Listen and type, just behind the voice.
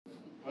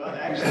Well,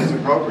 actually, it's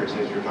appropriate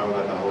since you're talking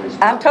about the Holy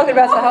Spirit. I'm talking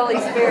about the Holy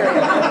Spirit.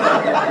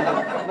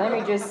 Let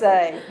me just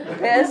say, the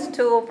best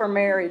tool for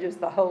marriage is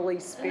the Holy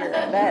Spirit.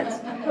 That's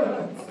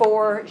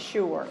for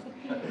sure.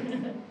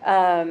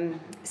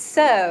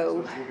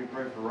 So should we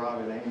pray for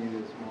Rob and Amy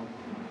this morning?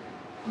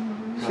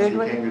 Should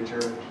we? He came to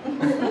church.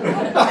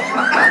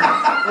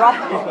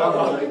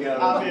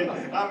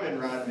 I've been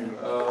riding him.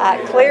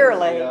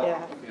 Clearly,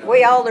 yeah.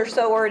 We all are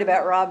so worried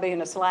about Rob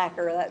being a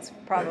slacker. That's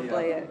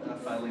probably it. I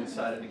finally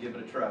decided to give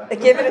it a try.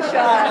 Give it a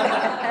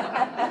shot.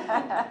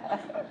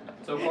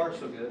 So far,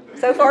 so good.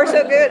 So far,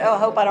 so good. Oh, I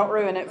hope I don't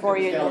ruin it for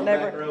you. You'll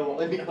never.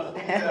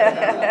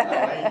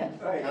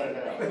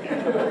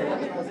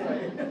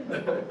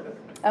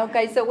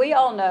 Okay, so we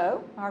all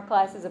know our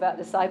class is about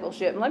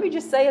discipleship. And let me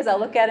just say, as I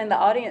look out in the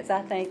audience,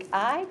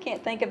 I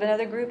can't think of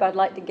another group I'd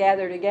like to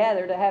gather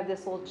together to have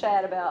this little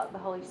chat about the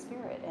Holy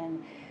Spirit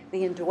and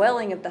the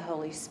indwelling of the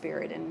Holy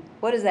Spirit. And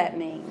what does that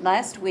mean?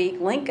 Last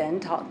week, Lincoln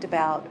talked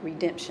about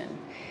redemption.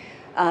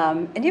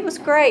 And it was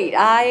great.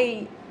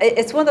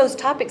 It's one of those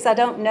topics I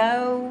don't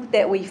know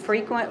that we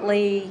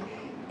frequently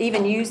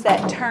even use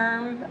that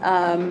term,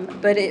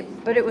 but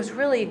it was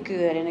really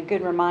good and a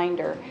good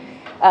reminder.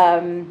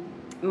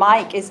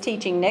 Mike is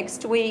teaching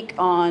next week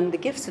on the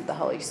gifts of the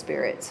Holy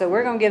Spirit. So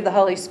we're going to give the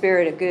Holy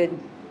Spirit a good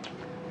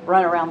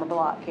run around the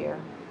block here.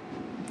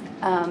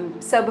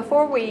 So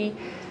before we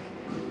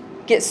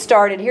get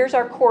started, here's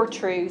our core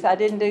truth. I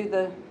didn't do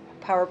the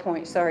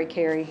PowerPoint. Sorry,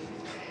 Carrie.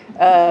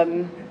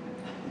 But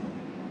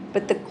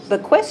the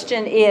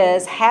question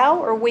is,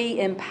 how are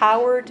we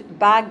empowered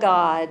by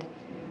God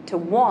to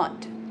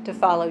want to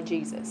follow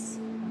Jesus?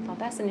 I thought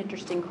that's an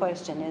interesting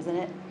question, isn't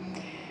it?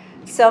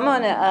 So I'm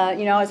going to, I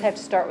always have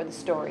to start with a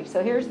story.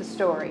 So here's the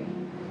story.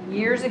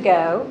 Years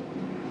ago,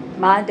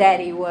 my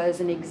daddy was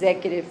an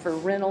executive for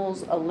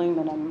Reynolds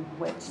Aluminum,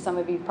 which some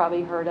of you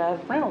probably heard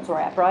of. Reynolds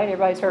Wrap, right?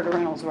 Everybody's heard of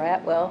Reynolds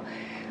Wrap. Well,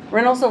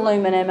 Reynolds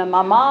Aluminum, and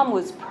my mom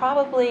was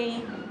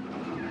probably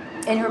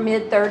in her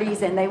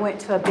mid-30s, and they went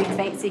to a big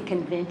fancy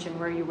convention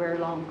where you wear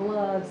long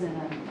gloves and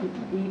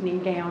an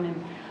evening gown,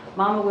 and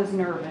Mama was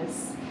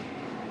nervous.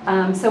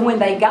 So when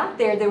they got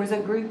there was a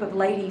group of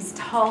ladies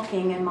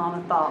talking, and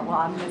Mama thought, well,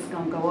 I'm just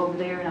going to go over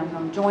there and I'm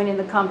going to join in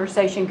the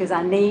conversation because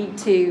I need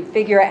to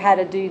figure out how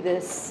to do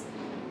this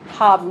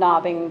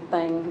hobnobbing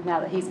thing now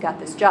that he's got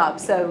this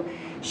job. So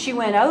she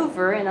went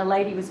over, and a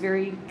lady was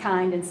very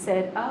kind and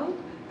said, oh,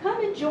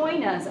 come and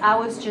join us. I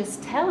was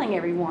just telling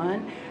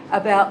everyone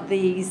about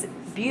these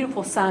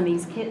beautiful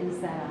Siamese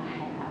kittens that I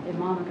have. And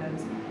Mama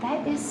goes,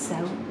 that is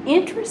so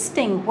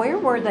interesting. Where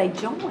were they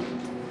joined?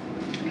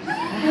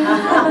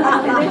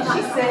 And then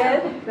she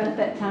said, but at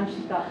that time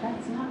she thought,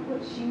 that's not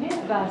what she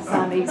meant by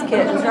Siamese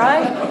kittens,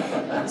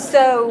 right?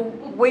 So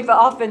we've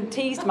often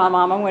teased my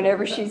mama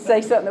whenever she'd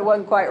say something that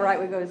wasn't quite right.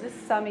 We go, is this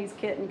a Siamese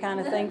kitten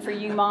kind of thing for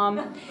you,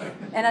 Mom?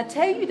 And I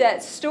tell you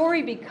that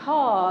story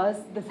because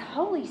the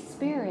Holy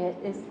Spirit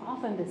is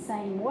often the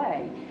same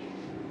way.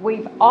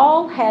 We've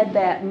all had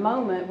that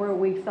moment where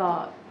we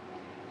thought,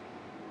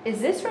 is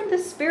this from the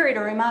Spirit,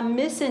 or am I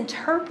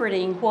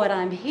misinterpreting what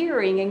I'm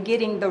hearing and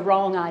getting the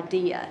wrong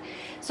idea?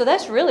 So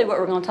that's really what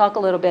we're going to talk a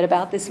little bit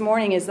about this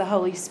morning, is the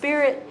Holy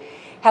Spirit,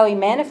 how He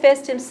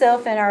manifests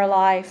Himself in our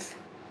life.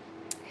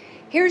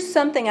 Here's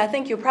something I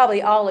think you'll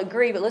probably all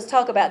agree, but let's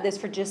talk about this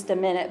for just a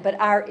minute. But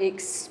our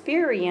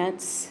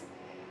experience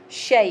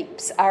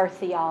shapes our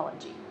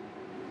theology.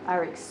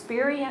 Our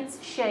experience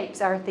shapes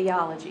our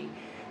theology.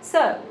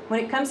 So when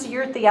it comes to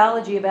your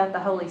theology about the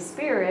Holy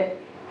Spirit,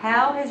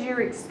 how has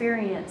your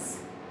experience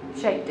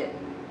shaped it,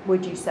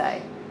 would you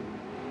say?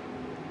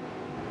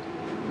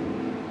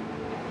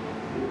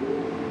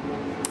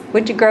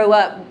 Would you grow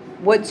up?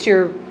 What's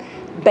your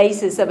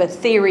basis of a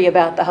theory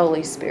about the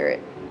Holy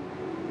Spirit?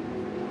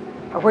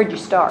 Or where'd you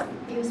start?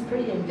 He was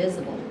pretty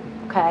invisible.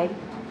 Okay.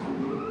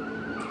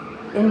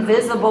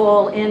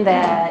 Invisible in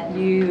that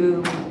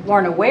you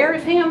weren't aware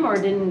of Him or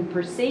didn't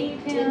perceive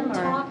Him? Didn't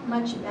talk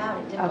much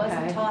about it.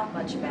 Wasn't taught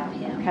much about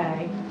Him.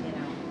 Okay.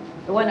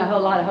 There wasn't a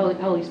whole lot of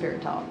Holy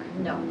Spirit talk.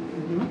 No.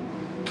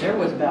 Mm-hmm. There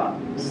was about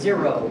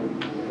zero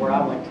where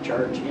I went to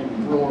church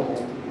in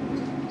rural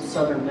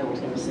southern Middle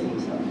Tennessee.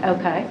 So.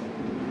 Okay.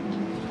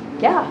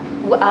 Yeah.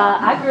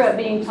 I grew up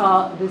being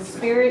taught the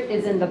Spirit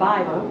is in the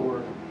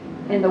Bible,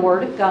 in the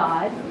Word of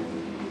God,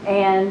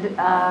 and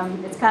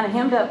it's kind of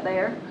hemmed up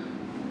there.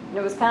 It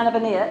was kind of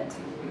an it.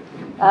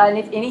 And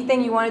if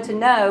anything you wanted to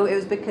know, it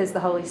was because the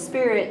Holy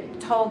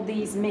Spirit told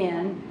these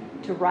men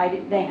to write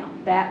it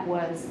down. That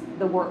was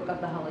the work of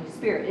the Holy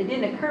Spirit. It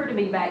didn't occur to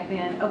me back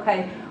then,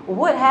 okay, well,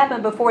 what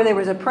happened before there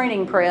was a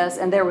printing press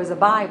and there was a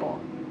Bible?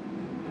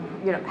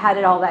 How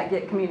did all that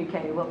get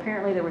communicated? Well,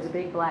 apparently there was a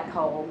big black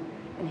hole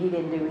and He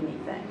didn't do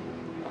anything.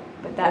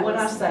 But that when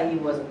I say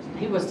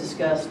he was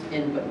discussed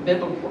in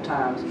biblical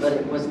times, but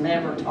it was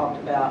never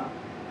talked about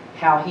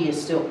how He is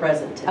still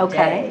present today.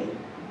 Okay.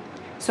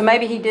 So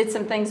maybe He did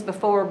some things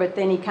before, but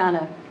then He kind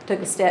of took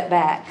a step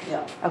back.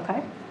 Yeah.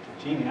 Okay.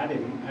 Jeannie, I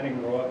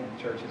didn't grow up in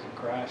churches of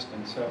Christ,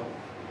 and so,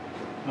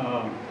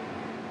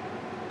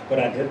 but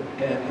I did,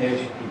 as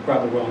you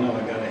probably well know,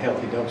 I got a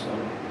healthy dose of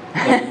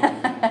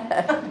it.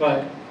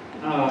 But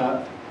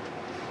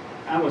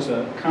I was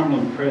a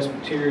Cumberland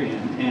Presbyterian,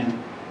 and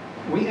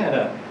we had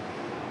a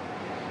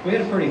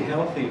pretty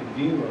healthy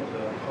view of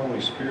the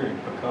Holy Spirit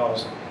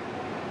because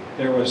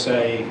there was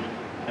an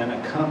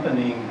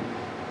accompanying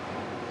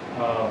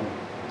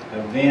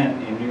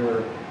event in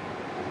your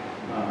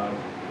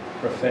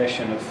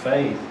profession of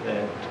faith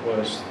that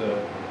was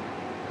the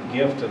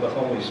gift of the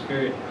Holy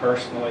Spirit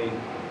personally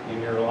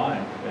in your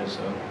life as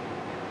a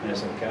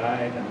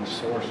guide and a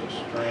source of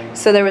strength.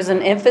 So there was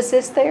an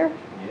emphasis there?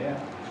 Yeah,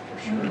 for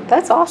sure.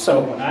 That's awesome. So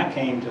when I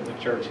came to the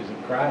Churches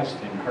of Christ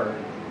and heard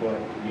what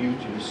you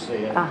just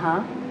said,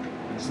 Uh-huh.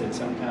 I said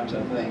sometimes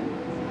I think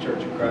the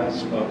Church of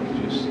Christ folks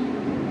just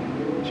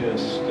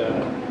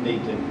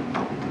need to,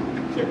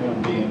 if they're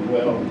going to be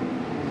indwelled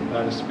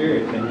by the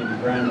Spirit, they need to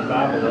grind the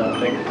Bible up,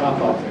 take the top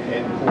off their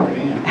head and pour it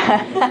in.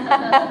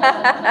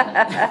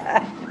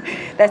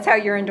 That's how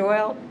you're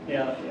indwelled?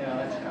 Yeah,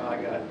 that's how I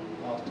got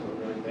off to a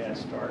really bad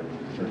start in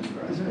the Church of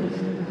Christ.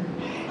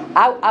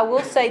 I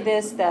will say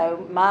this,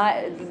 though.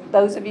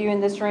 Those of you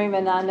in this room,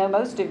 and I know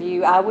most of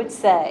you, I would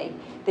say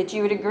that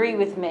you would agree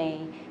with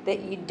me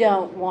that you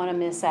don't want to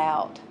miss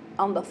out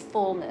on the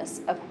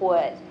fullness of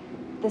what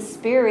the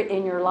Spirit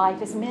in your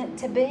life is meant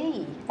to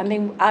be. I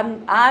mean,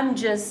 I'm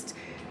just,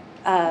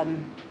 well,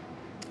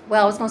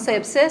 I was going to say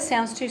obsessed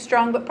sounds too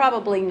strong, but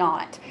probably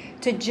not.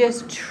 To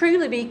just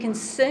truly be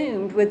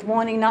consumed with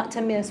wanting not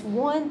to miss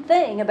one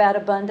thing about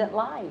abundant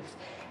life.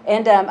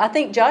 And I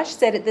think Josh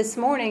said it this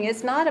morning.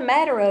 It's not a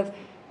matter of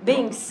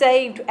being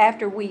saved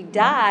after we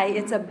die.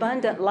 It's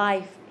abundant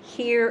life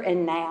here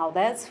and now.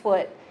 That's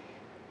what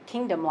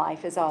kingdom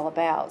life is all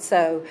about.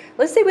 So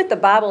let's see what the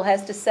Bible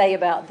has to say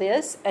about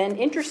this. And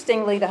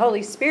interestingly, the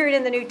Holy Spirit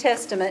in the New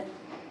Testament,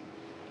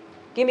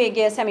 give me a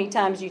guess how many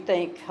times you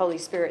think Holy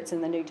Spirit's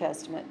in the New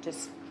Testament.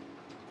 Just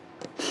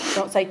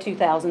don't say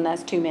 2,000,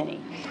 that's too many.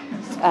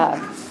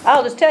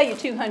 I'll just tell you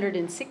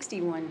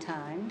 261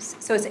 times.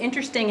 So it's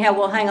interesting how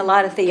we'll hang a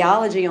lot of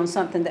theology on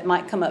something that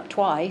might come up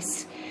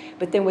twice,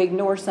 but then we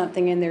ignore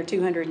something in there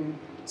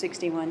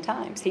 261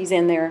 times. He's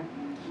in there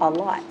a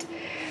lot.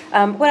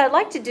 What I'd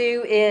like to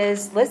do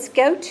is let's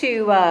go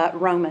to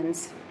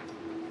Romans.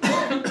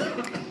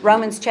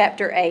 Romans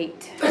chapter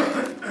 8.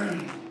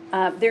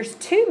 There's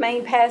two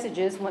main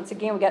passages. Once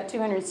again, we got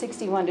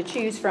 261 to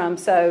choose from,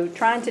 so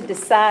trying to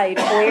decide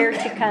where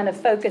to kind of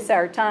focus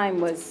our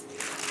time was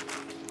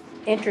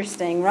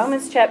interesting.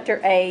 Romans chapter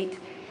 8,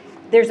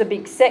 there's a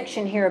big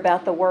section here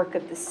about the work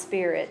of the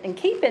Spirit. And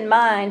keep in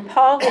mind,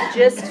 Paul had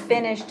just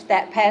finished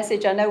that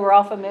passage I know we're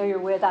all familiar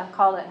with. I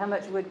call it, how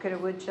much wood could a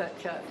woodchuck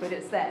chuck? But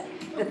it's that.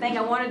 The thing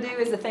I want to do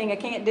is the thing I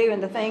can't do,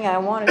 and the thing I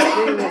want to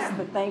do is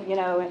the thing,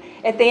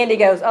 At the end he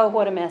goes, oh,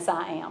 what a mess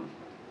I am.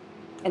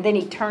 And then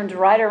he turns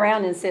right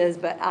around and says,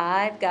 but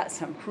I've got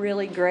some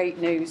really great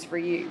news for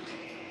you.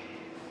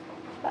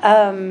 Here's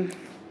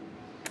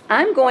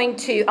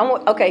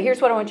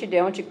what I want you to do.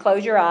 I want you to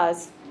close your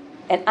eyes.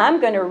 And I'm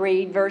going to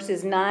read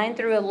verses 9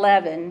 through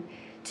 11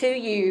 to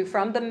you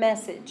from the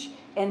Message.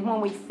 And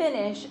when we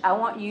finish, I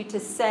want you to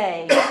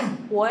say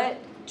what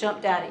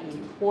jumped out at you.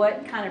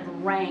 What kind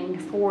of rang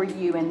for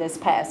you in this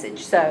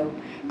passage. So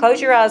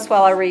close your eyes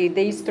while I read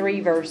these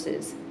 3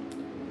 verses.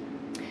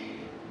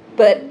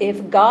 But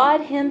if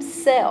God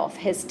Himself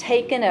has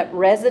taken up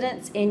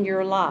residence in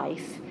your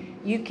life,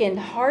 you can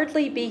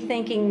hardly be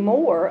thinking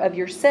more of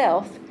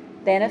yourself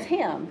than of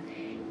Him.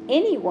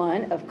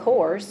 Anyone, of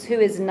course, who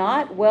has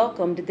not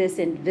welcomed this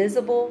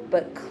invisible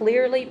but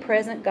clearly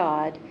present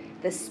God,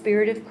 the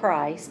Spirit of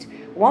Christ,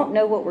 won't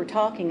know what we're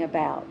talking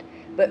about.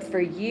 But for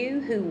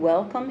you who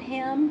welcome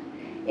Him,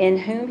 in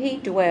whom He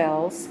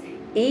dwells,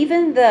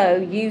 even though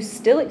you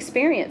still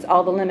experience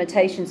all the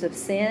limitations of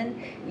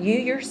sin, you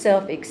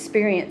yourself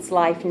experience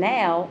life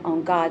now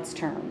on God's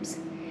terms.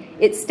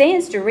 It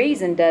stands to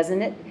reason,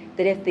 doesn't it,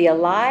 that if the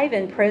alive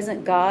and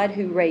present God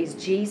who raised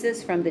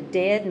Jesus from the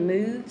dead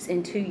moves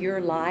into your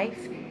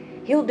life,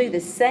 He'll do the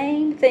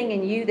same thing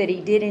in you that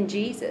He did in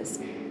Jesus,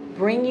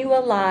 bring you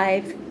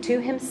alive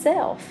to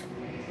Himself.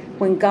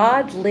 When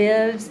God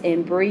lives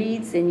and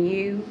breathes in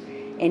you,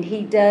 and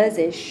He does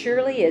as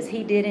surely as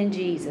He did in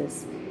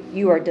Jesus,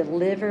 you are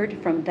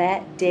delivered from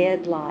that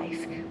dead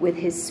life. With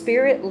His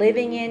Spirit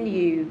living in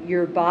you,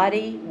 your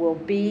body will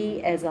be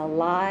as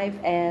alive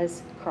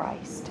as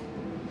Christ.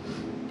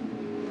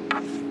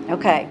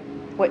 Okay,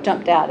 what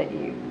jumped out at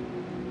you?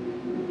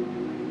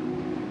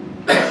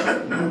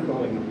 I'm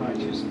going a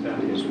bunch is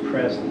about His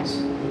presence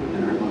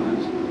in our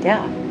lives.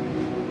 Yeah.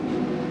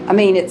 I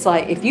mean, it's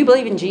like, if you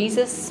believe in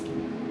Jesus,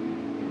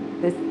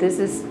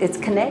 it's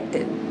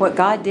connected. What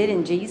God did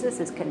in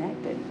Jesus is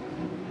connected.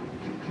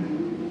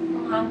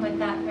 Along with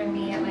that, for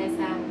me, it was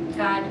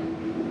God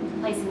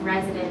placing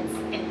residence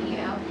in you.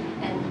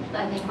 And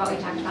I think what we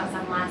talked about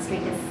some last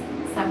week is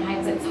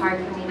sometimes it's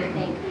hard for me to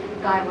think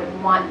God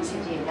would want to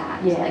do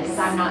that. Yes. Because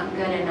I'm not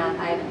good enough,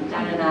 I haven't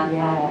done enough.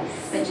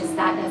 Yes. But just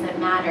that doesn't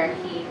matter.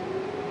 He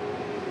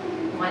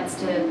wants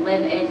to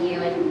live in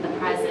you in the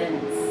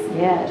presence.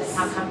 Yes. Just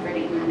how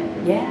comforting that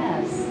is.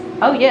 Yes.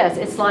 Oh, yes.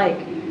 It's like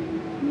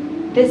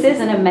this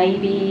isn't a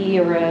maybe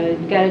or a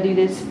you got to do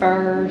this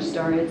first,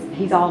 or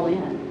he's all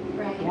in.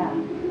 Right. Yeah,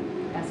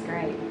 that's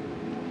great.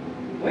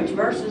 Which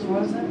verses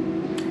was it?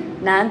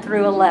 9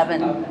 through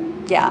 11. Okay.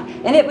 Yeah,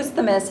 and it was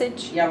the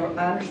message. Yeah,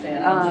 I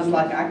understand. I'm just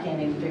like, I can't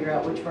even figure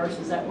out which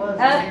verses that was.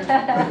 in here.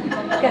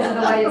 Because of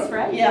the way it's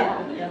phrased.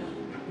 Yeah,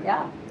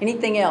 Yeah.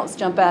 Anything else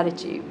jump out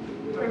at you?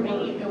 For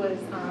me, it was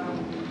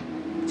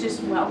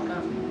just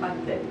welcome.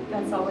 Like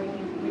that's all we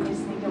need. We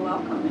just need to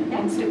welcome it.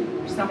 And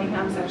so many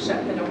times I've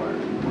shut the door.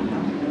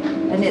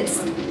 And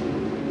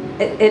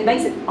it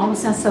makes it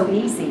almost sound so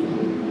easy.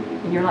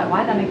 And you're like,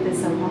 why did I make this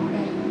so hard?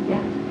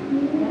 Yeah.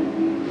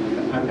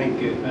 I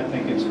think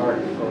it's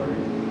hard for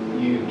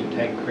you to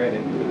take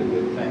credit for the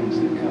good things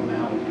that come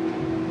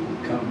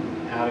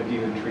out of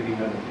you in treating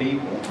other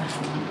people,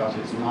 because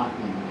it's not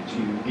you, it's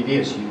you. It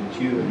is you, it's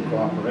you in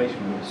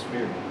cooperation with the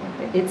Spirit.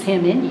 It's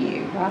him in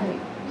you. Right.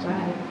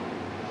 Right.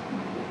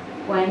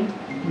 Wayne?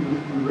 You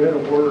read a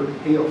word,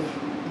 if,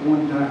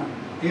 one time,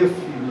 if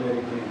you let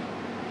it in.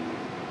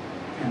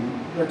 And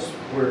that's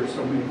where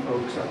so many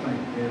folks, I think,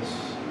 is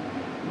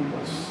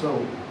so,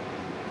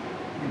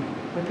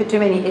 We put too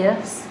many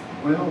ifs.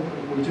 well,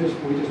 we just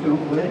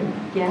don't let him.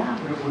 Yeah.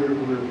 We're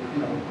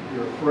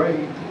you're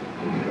afraid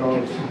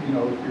because, if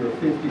you're a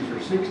 50s or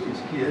 60s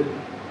kid,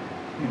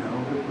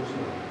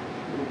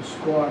 it was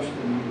squashed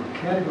and you were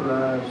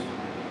categorized,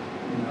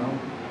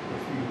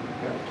 if you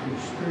got too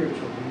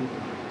spiritual, you were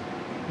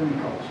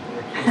Pentecostal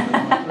or something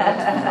like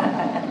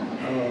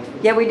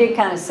that. Yeah, we did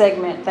kind of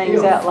segment things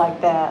If. out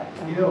like that.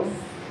 If you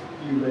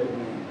let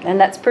him in. And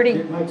that's pretty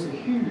It makes a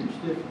huge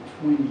difference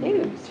when you.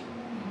 huge.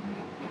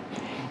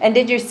 And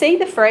did you see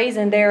the phrase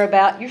in there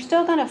about you're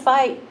still going to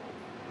fight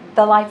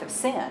the life of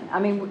sin? I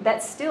mean,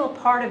 that's still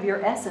part of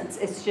your essence.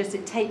 It's just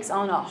it takes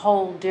on a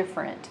whole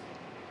different,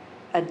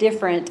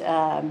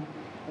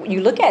 you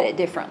look at it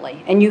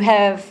differently. And you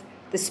have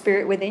the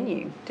Spirit within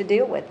you to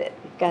deal with it.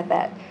 You've got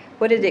that.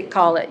 What did it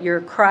call it? Your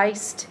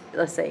Christ,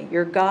 let's see,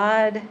 your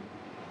God.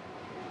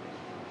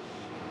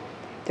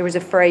 There was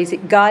a phrase,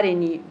 God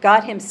in you,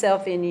 God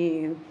himself in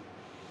you.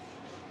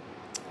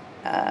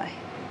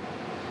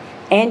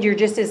 And you're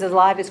just as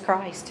alive as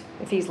Christ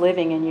if he's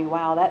living in you.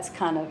 Wow, that's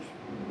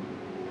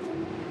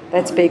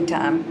big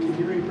time. Can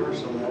you read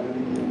verse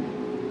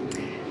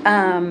 11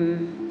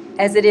 again?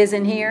 As it is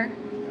in here.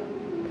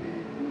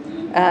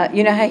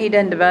 You know how he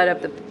doesn't divide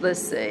up let's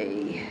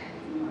see.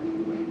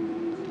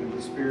 And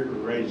the Spirit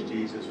would raise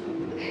Jesus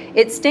from the dead.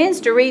 It stands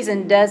to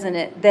reason, doesn't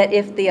it, that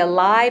if the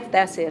alive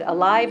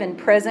and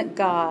present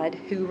God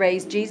who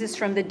raised Jesus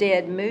from the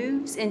dead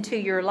moves into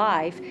your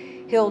life,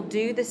 he'll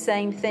do the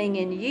same thing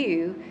in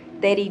you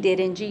that he did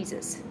in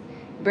Jesus,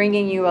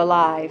 bringing you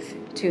alive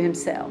to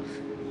himself.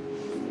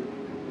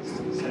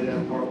 Say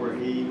that part where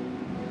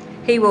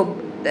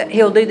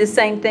He'll do the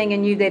same thing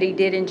in you that he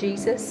did in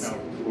Jesus. no,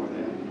 before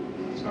that.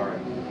 Sorry.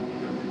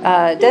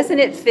 Doesn't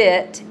it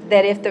fit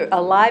that if the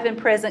alive and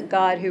present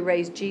God who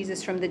raised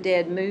Jesus from the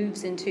dead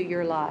moves into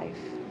your life?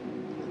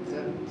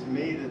 To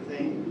me, the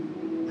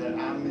thing that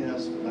I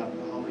missed about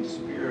the Holy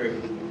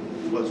Spirit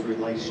was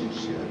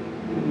relationship.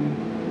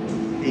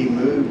 He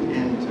moved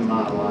into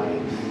my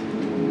life.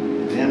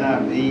 The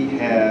NIV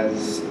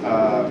has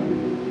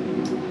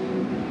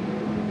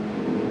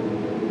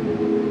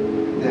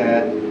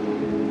that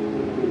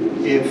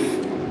if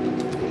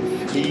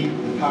he,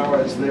 the power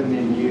that's living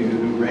in you,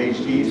 who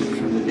raised Jesus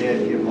from the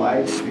dead, give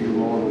life to your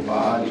mortal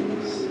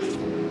bodies,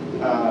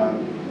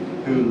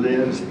 who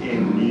lives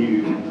in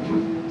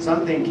you.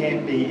 Something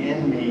can't be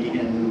in me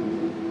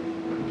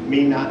and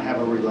me not have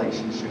a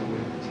relationship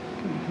with it.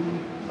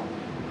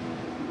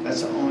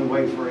 That's the only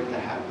way for it to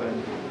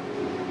happen.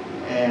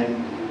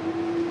 And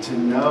to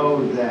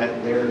know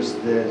that there's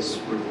this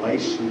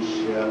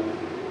relationship,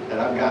 that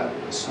I've got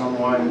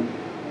someone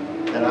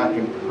that I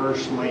can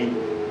personally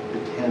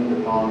depend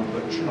upon,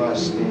 put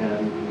trust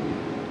in,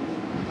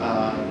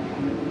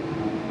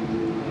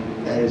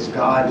 that is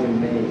God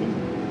in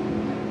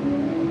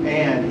me.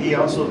 And he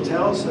also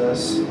tells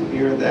us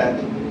here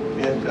that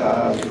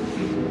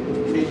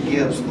it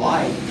gives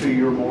life to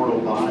your mortal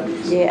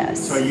bodies. Yes.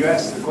 So you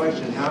ask the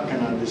question, how can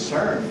I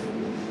discern?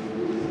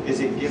 Is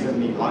it giving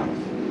me life?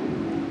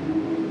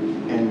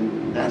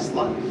 And that's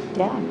life.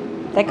 Yeah.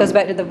 That goes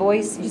back to the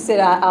voice. You said,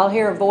 I'll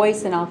hear a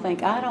voice and I'll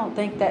think, I don't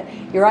think that,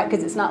 you're right,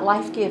 because it's not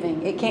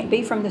life-giving. It can't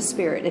be from the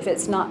Spirit if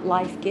it's not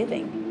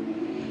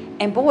life-giving.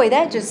 And boy,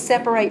 that just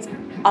separates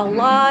a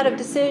lot of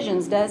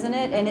decisions, doesn't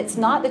it? And it's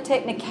not the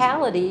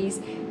technicalities.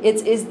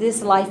 Is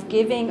this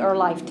life-giving or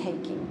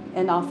life-taking?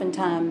 And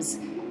oftentimes,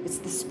 it's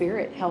the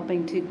Spirit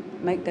helping to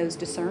make those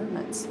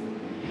discernments.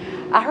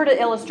 I heard an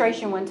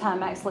illustration one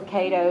time Max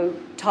Lucado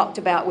talked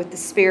about with the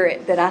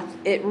Spirit that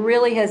it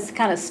really has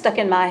kind of stuck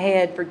in my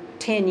head for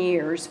 10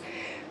 years.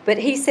 But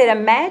he said,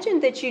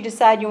 imagine that you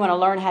decide you want to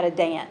learn how to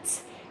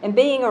dance. And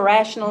being a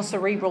rational,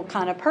 cerebral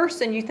kind of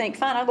person, you think,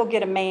 fine, I'll go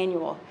get a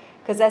manual.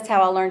 because that's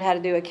how I learned how to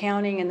do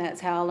accounting, and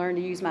that's how I learned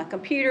to use my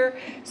computer.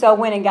 So I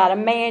went and got a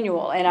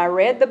manual, and I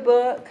read the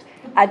book.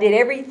 I did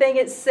everything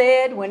it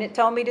said. When it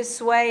told me to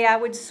sway, I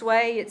would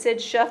sway. It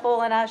said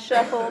shuffle, and I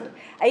shuffled.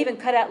 I even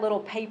cut out little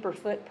paper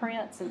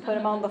footprints and put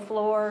them on the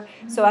floor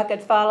so I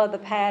could follow the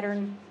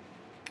pattern.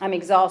 I'm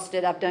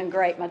exhausted. I've done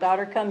great. My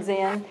daughter comes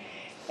in,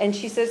 and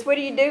she says, "What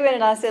are you doing?"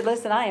 And I said,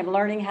 "Listen, I am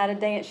learning how to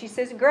dance." She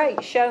says,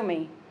 "Great, show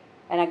me."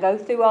 And I go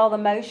through all the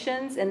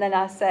motions, and then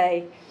I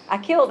say, "I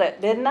killed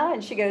it, didn't I?"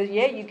 And she goes,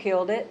 "Yeah, you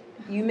killed it.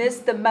 You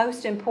missed the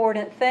most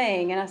important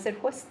thing." And I said,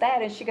 "What's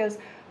that?" And she goes,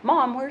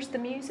 "Mom, where's the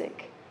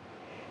music?"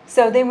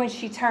 So then when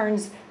she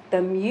turns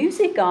the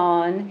music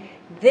on,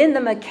 then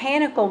the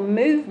mechanical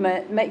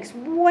movement makes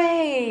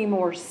way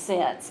more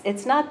sense.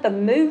 It's not the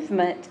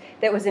movement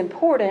that was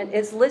important,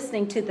 it's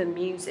listening to the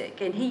music.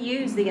 And he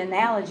used the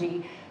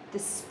analogy, the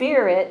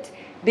Spirit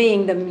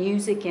being the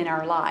music in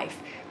our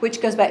life,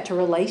 which goes back to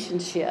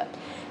relationship.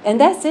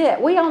 And that's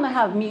it. We all know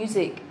how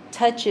music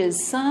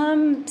touches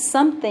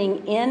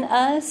something in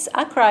us.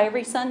 I cry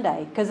every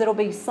Sunday because it'll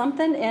be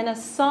something in a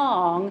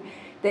song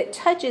that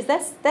touches.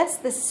 That's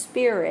the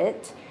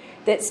Spirit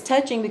that's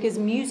touching, because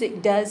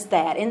music does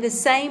that. In the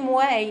same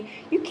way,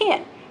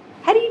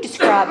 how do you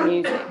describe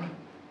music?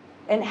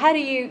 And how do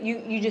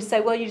you just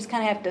say, well, you just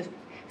kind of have to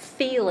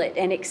feel it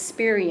and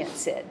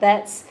experience it.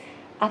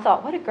 I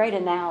thought, what a great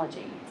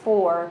analogy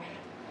for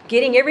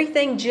getting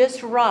everything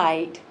just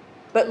right,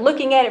 but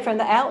looking at it from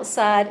the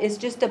outside is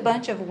just a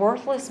bunch of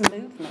worthless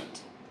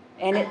movement.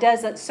 And it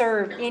doesn't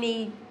serve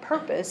any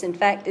purpose. In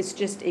fact, it's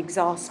just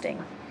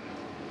exhausting.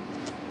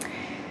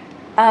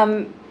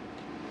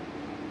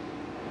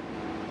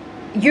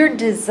 Your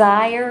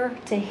desire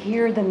to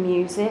hear the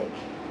music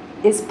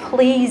is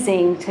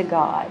pleasing to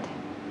God.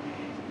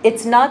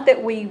 It's not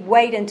that we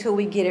wait until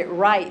we get it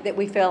right, that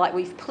we feel like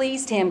we've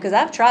pleased Him, because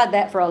I've tried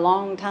that for a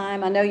long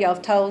time. I know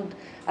I've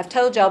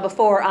told y'all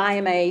before, I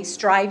am a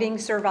striving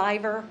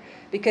survivor,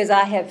 because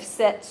I have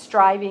set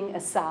striving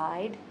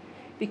aside.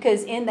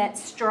 Because in that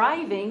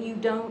striving, you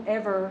don't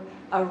ever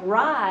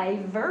arrive,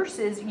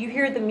 versus you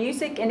hear the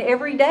music and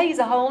every day is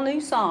a whole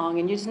new song,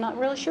 and you're just not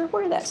really sure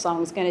where that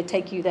song is going to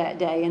take you that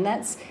day. And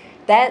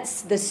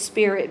that's the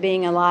Spirit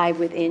being alive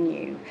within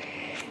you.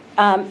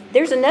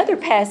 There's another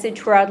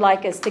passage where I'd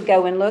like us to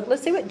go and look.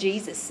 Let's see what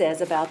Jesus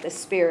says about the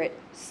Spirit.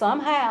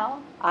 Somehow,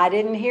 I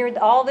didn't hear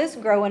all this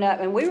growing up,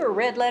 and we were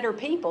red letter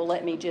people,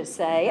 let me just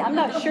say. I'm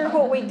not sure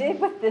what we did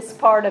with this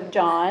part of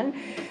John,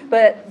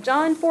 but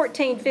John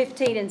 14,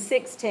 15, and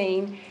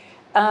 16,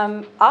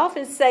 I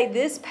often say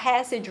this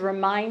passage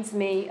reminds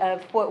me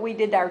of what we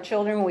did to our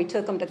children when we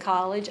took them to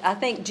college. I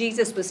think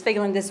Jesus was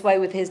feeling this way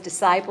with His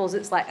disciples.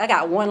 It's like, I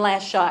got one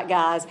last shot,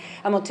 guys.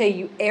 I'm going to tell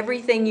you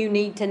everything you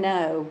need to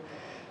know,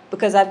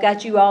 because I've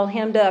got you all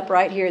hemmed up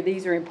right here.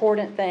 These are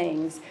important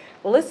things.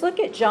 Well, let's look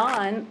at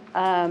John.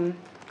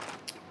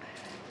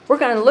 We're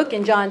going to look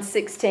in John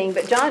 16,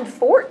 but John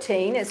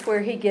 14 is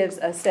where he gives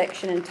a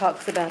section and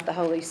talks about the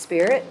Holy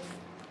Spirit.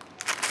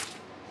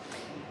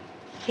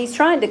 He's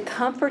trying to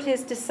comfort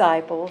his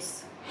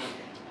disciples.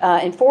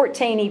 In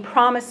 14, he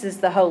promises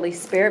the Holy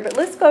Spirit, but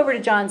let's go over to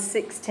John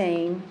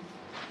 16.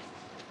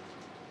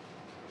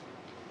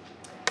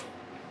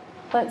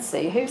 Let's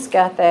see, who's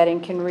got that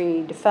and can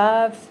read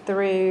 5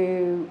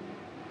 through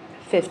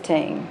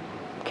 15?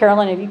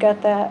 Carolyn, have you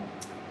got that?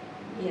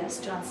 Yes,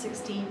 John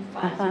 16,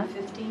 5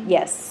 through 15.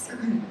 Yes.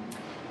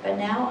 But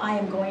now I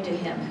am going to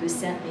Him who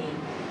sent me.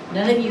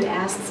 None of you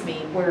asks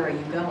me, where are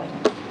you going?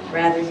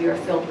 Rather, you are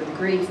filled with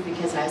grief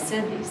because I have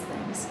said these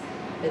things.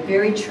 But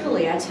very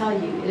truly, I tell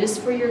you, it is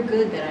for your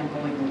good that I'm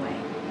going away.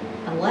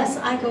 Unless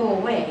I go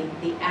away,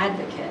 the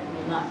Advocate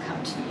will not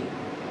come to you.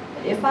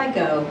 But if I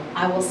go,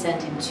 I will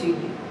send him to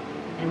you.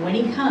 And when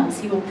he comes,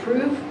 he will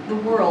prove the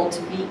world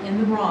to be in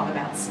the wrong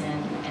about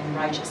sin and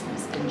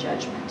righteousness and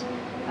judgment.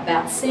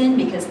 About sin,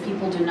 because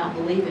people do not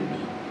believe in me.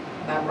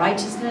 About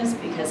righteousness,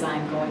 because I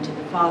am going to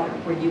the Father,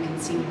 where you can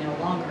see me no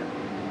longer.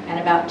 And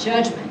about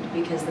judgment,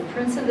 because the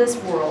prince of this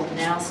world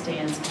now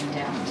stands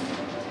condemned.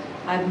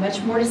 I have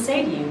much more to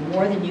say to you,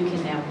 more than you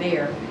can now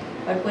bear.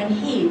 But when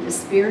He, the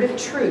Spirit of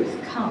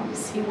truth,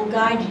 comes, He will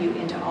guide you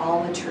into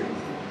all the truth.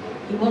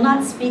 He will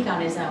not speak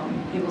on His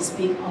own. He will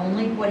speak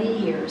only what He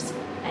hears,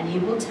 and He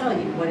will tell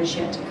you what is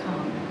yet to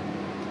come.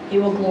 He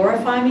will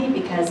glorify me,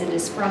 because it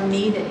is from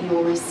me that He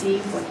will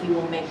receive what He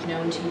will make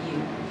known to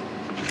you.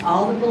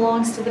 All that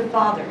belongs to the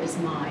Father is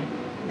mine.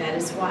 That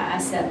is why I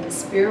said the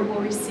Spirit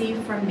will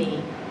receive from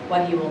me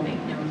what He will make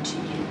known to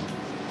you.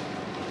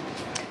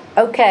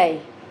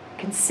 Okay,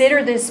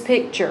 consider this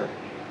picture.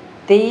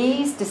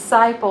 These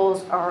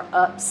disciples are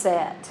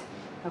upset.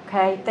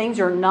 Okay, things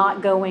are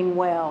not going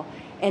well.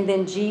 And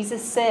then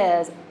Jesus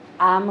says,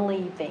 I'm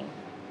leaving.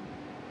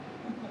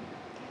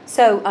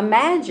 So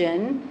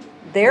imagine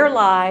their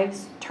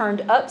lives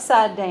turned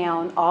upside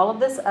down, all of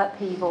this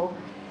upheaval.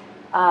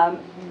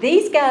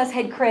 These guys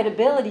had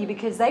credibility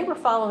because they were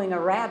following a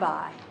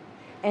rabbi.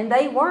 And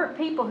they weren't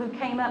people who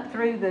came up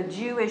through the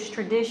Jewish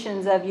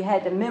traditions of you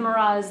had to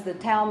memorize the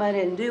Talmud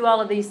and do all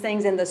of these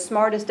things, and the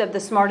smartest of the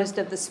smartest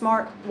of the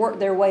smart worked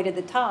their way to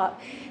the top.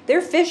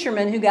 They're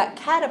fishermen who got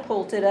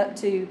catapulted up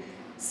to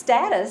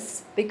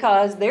status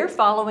because they're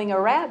following a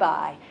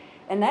rabbi.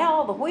 And now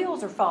all the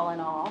wheels are falling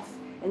off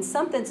and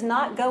something's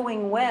not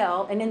going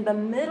well. And in the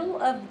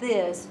middle of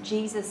this,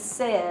 Jesus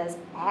says,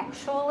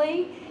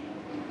 actually,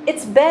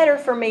 it's better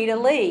for me to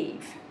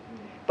leave.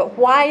 But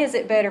why is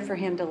it better for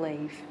him to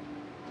leave?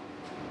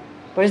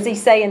 What does he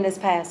say in this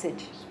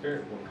passage?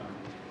 Spirit will come.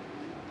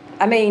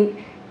 I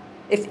mean,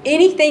 if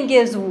anything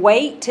gives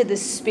weight to the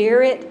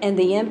Spirit and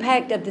the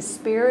impact of the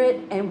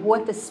Spirit and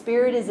what the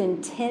Spirit is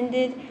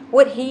intended,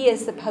 what he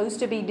is supposed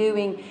to be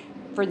doing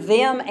for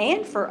them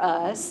and for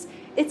us,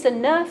 it's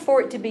enough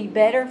for it to be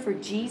better for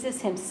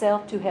Jesus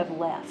himself to have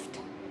left.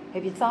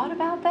 Have you thought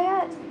about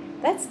that?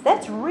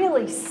 That's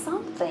really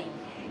something.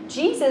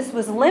 Jesus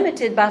was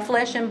limited by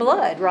flesh and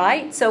blood,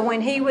 right? So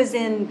when he was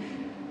in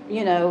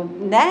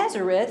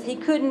Nazareth, he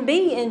couldn't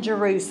be in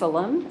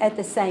Jerusalem at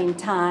the same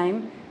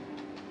time.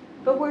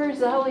 But where's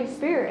the Holy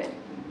Spirit?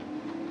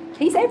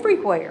 He's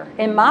everywhere.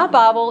 In my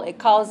Bible, it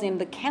calls him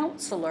the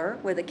Counselor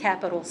with a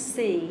capital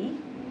C,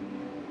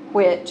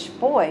 which,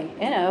 boy,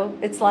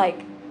 it's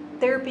like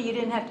therapy you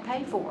didn't have to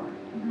pay for.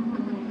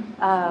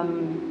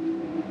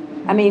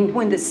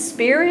 When the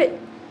Spirit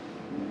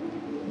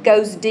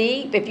goes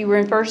deep, if you were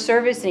in first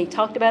service and he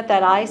talked about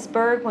that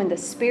iceberg, when the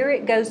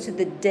Spirit goes to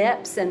the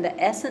depths and the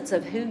essence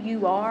of who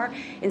you are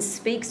and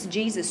speaks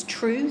Jesus'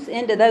 truth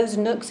into those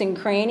nooks and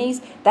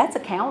crannies, that's a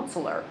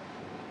counselor.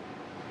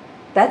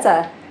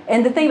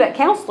 And the thing about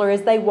counselor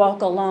is they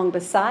walk along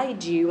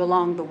beside you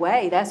along the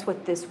way. That's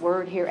what this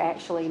word here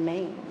actually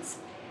means.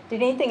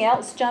 Did anything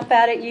else jump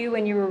out at you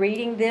when you were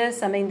reading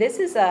this? I mean, this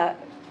is a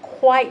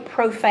quite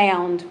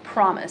profound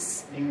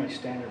promise. English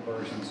Standard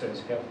Version says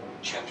helper.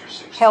 Chapter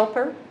 6.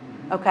 Helper?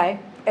 Okay.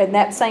 In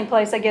that same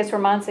place, I guess, where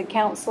mine said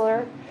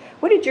counselor.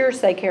 What did yours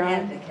say,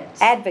 Caroline? Advocate.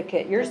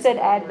 Advocate. Yours said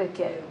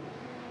advocate.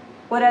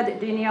 What other?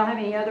 Do y'all have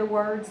any other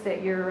words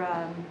that you're?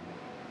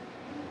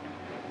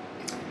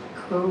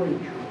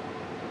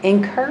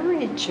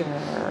 Encourager.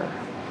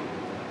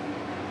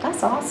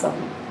 That's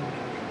awesome.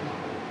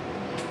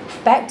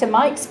 Back to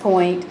Mike's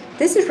point,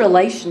 this is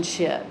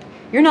relationship.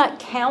 You're not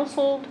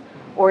counseled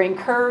or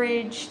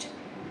encouraged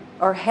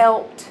or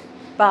helped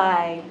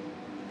by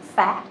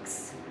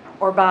facts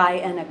or by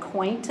an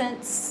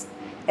acquaintance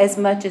as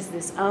much as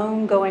this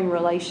ongoing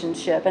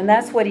relationship. And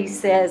that's what he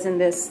says in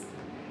this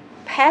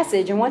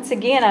passage. And once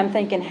again, I'm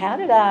thinking,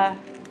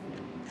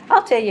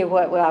 I'll tell you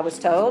what I was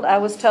told. I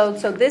was told,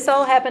 so this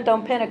all happened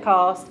on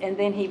Pentecost and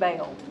then he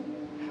bailed.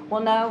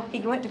 Well, no, he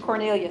went to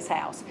Cornelius'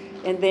 house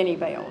and then he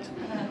bailed.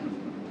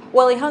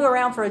 Well, he hung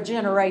around for a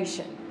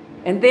generation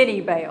and then he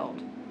bailed,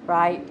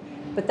 right?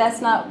 But that's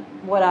not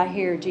what I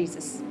hear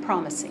Jesus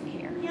promising here.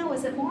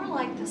 Was it more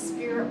like the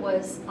Spirit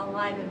was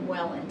alive and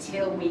well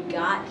until we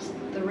got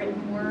the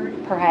written word?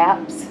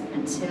 Perhaps.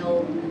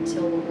 Until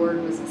the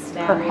word was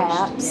established?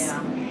 Perhaps.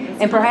 Yeah.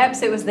 And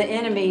perhaps it was the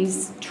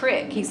enemy's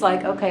trick. He's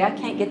like, okay, I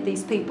can't get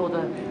these people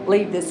to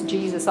leave this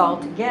Jesus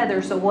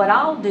altogether, so what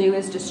I'll do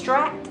is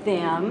distract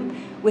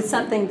them with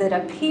something that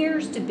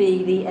appears to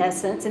be the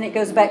essence, and it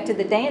goes back to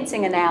the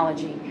dancing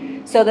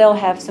analogy. So they'll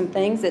have some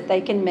things that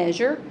they can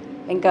measure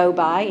and go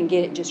by and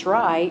get it just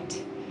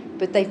right,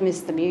 but they've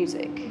missed the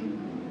music.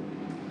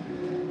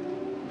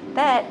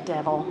 That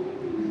devil.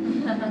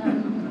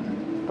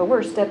 But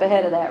we're a step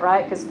ahead of that,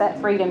 right? Because that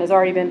freedom has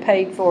already been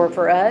paid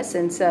for us.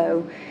 And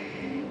so,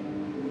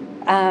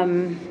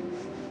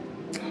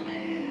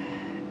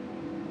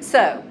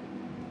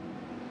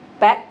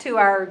 back to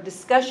our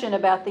discussion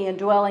about the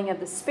indwelling of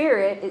the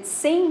Spirit, it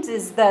seems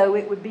as though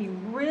it would be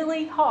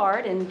really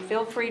hard, and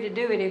feel free to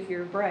do it if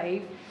you're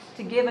brave,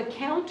 to give a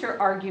counter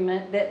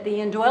argument that the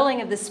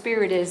indwelling of the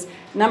Spirit is,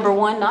 number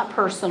one, not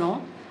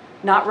personal,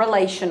 not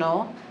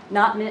relational,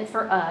 not meant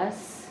for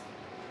us,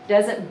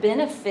 doesn't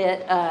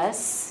benefit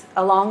us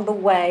along the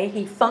way.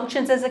 He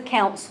functions as a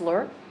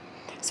counselor.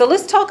 So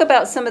let's talk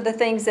about some of the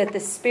things that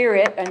the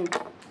Spirit, and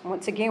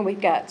once again,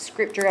 we've got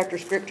scripture after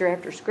scripture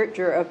after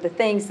scripture of the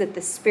things that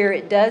the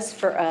Spirit does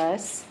for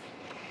us.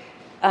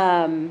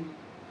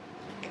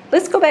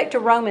 Let's go back to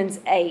Romans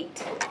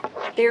 8.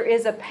 There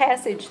is a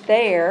passage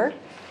there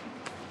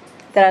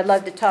that I'd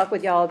love to talk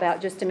with y'all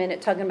about just a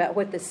minute, talking about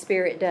what the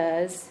Spirit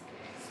does.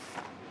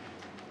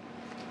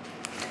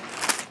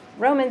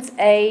 Romans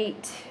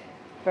 8,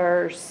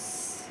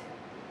 verse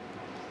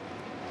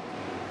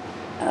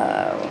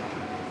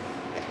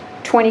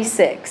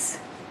 26.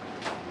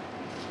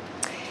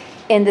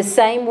 In the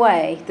same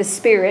way, the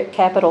Spirit,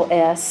 capital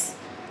S,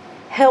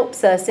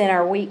 helps us in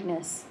our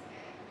weakness.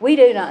 We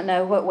do not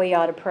know what we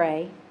ought to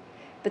pray,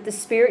 but the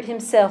Spirit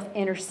Himself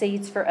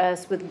intercedes for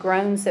us with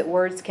groans that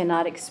words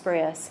cannot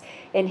express.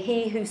 And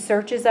He who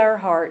searches our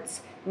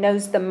hearts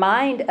knows the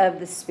mind of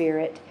the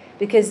Spirit,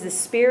 because the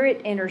Spirit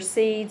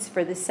intercedes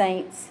for the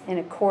saints in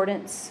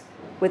accordance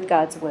with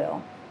God's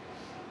will.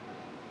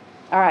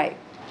 All right.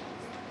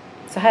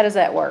 So how does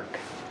that work?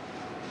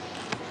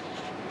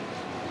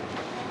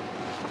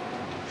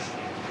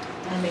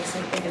 kind of makes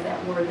me think of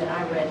that word that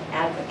I read,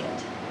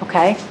 advocate.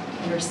 Okay.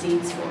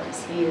 Intercedes for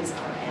us. He is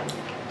our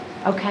advocate.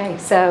 Okay,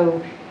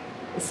 so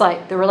it's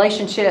like the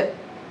relationship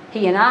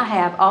he and I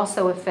have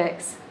also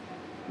affects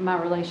my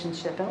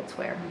relationship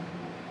elsewhere.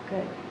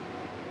 Good.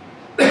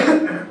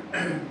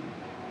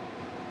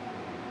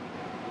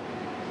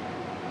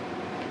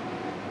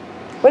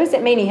 What does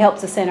it mean he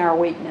helps us in our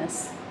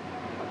weakness?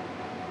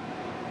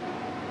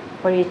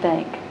 What do you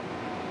think?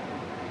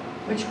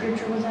 Which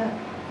scripture was that?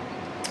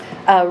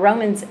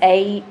 Romans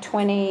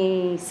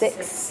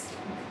 8:26.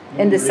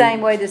 In the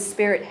same way, the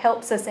Spirit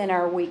helps us in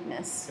our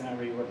weakness. Can I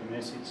read what the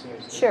message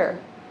says? Sure.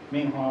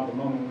 Meanwhile, the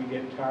moment we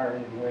get tired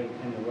in the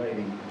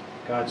waiting,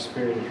 God's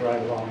Spirit is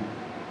right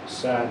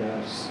alongside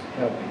us,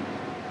 helping.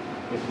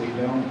 If we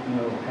don't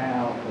know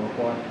how or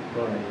what to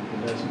pray,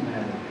 it doesn't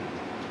matter.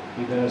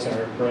 He does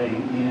our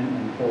praying in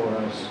and for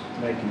us,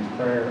 making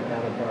prayer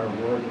out of our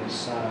wordless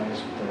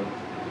sighs for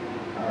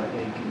our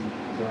aching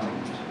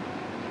groans.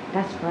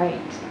 That's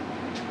great.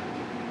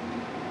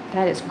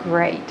 That is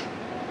great.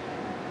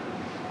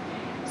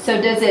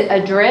 So does it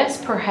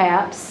address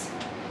perhaps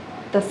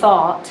the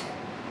thought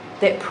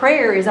that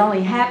prayer is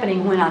only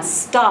happening when I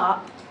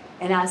stop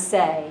and I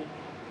say,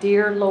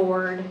 Dear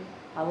Lord,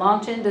 I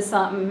launch into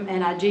something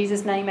and I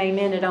Jesus name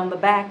amen it on the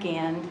back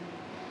end.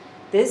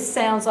 This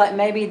sounds like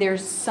maybe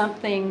there's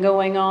something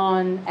going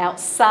on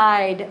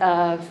outside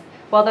of,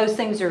 while those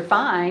things are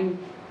fine,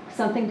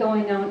 something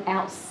going on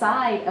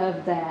outside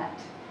of that.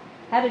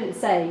 How did it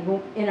say?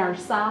 In our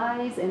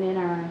sighs and in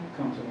our...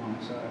 Comes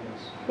alongside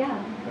us.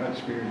 Yeah. God's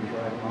Spirit is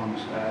right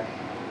alongside,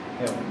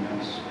 helping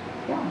us.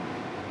 Yeah.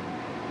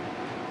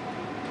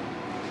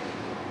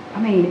 I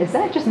mean, is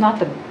that just not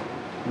the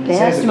And it best,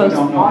 says if most we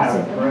don't know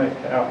awesome how to pray,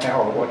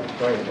 how or what to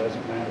pray, it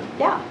doesn't matter.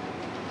 Yeah.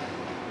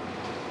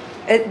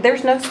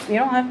 There's no, you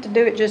don't have to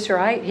do it just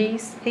right.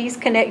 He's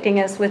connecting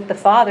us with the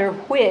Father,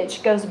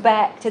 which goes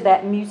back to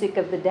that music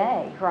of the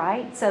day,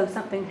 right? So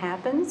something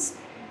happens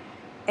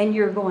and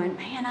you're going,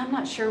 man, I'm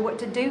not sure what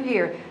to do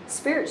here.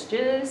 Spirit's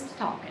just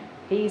talking.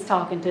 He's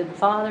talking to the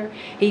Father.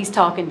 He's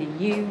talking to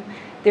you.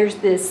 There's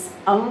this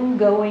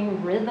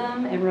ongoing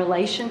rhythm and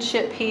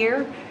relationship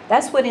here.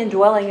 That's what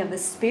indwelling of the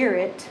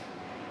Spirit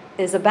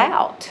is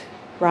about,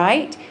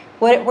 right?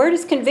 Where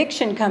does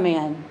conviction come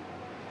in?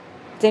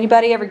 Does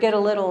anybody ever get a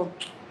little,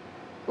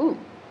 ooh,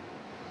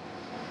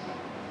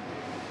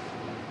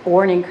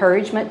 or an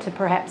encouragement to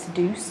perhaps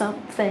do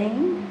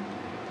something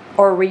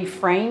or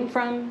refrain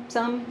from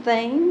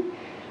something?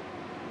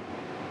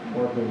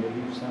 Or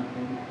believe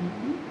something.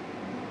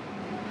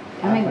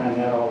 I I mean- find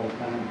that all the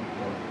time,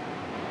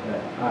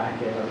 that I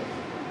have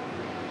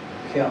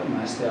kept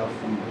myself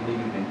from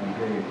believing a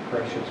very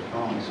precious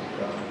promise of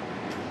God.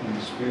 And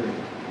the Spirit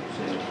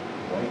says,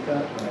 wake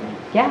up, buddy.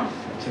 Yeah.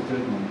 That's a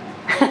good one.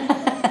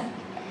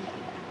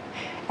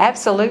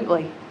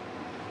 Absolutely.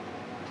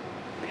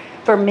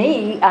 For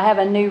me, I have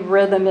a new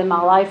rhythm in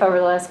my life over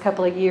the last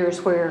couple of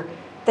years where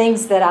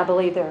things that I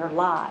believe that are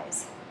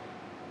lies,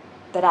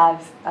 that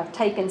I've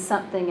taken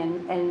something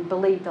and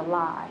believed a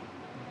lie,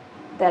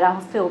 that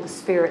I'll feel the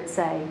Spirit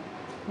say,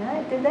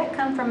 did that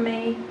come from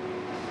me?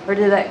 Or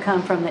did that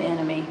come from the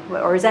enemy?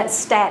 Or is that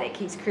static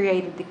he's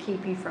created to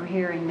keep you from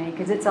hearing me?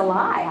 Because it's a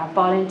lie I've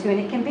bought into, and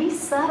it can be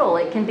subtle,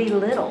 it can be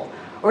little,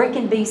 or it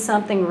can be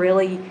something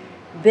really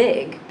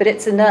big, but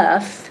it's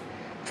enough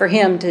for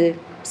him to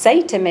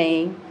say to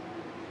me,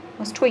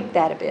 let's tweak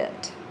that a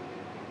bit.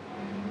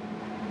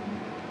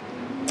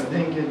 I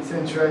think it's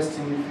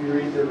interesting if you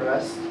read the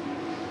rest.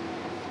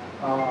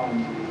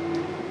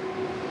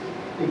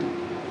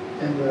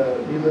 In the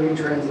New Living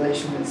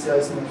Translation, it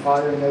says, and the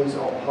Father knows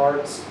all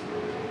hearts,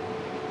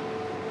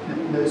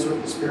 knows what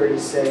the Spirit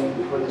is saying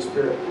before the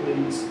Spirit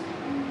pleads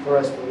for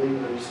us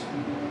believers.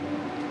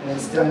 And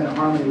it's done in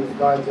harmony with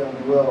God's own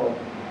will.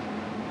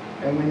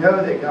 And we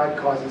know that God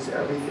causes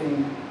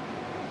everything.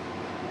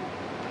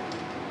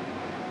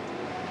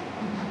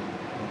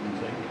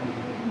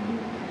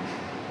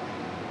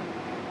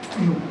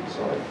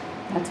 Sorry.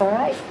 That's all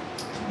right.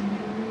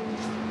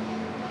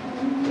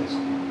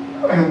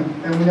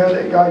 And we know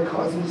that God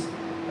causes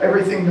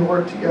everything to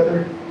work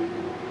together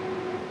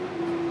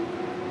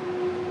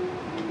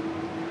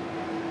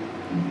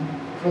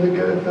for the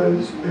good of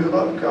those who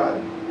love God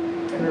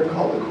and are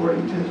called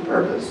according to His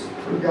purpose.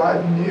 For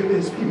God knew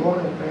His people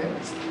in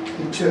advance.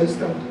 He chose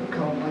them to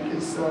become like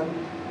His Son,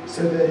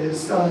 so that His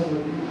Son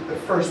would be the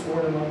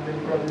firstborn among many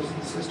brothers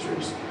and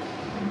sisters.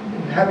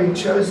 And having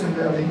chosen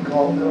them, He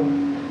called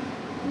them.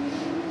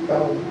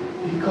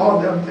 He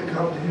called them to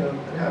come to Him,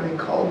 and having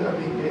called them,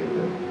 He gave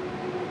them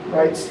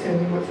right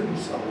standing with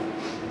Himself.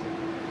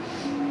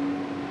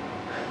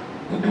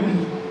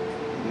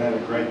 Isn't that a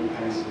great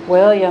passage?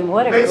 William,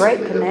 what a great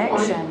Basically,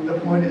 connection. The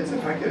point is,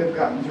 if I could have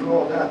gotten through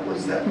all that,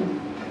 was that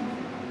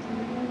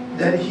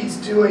He's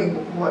doing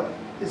what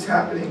is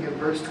happening in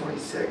verse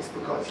 26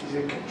 because He's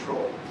in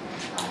control.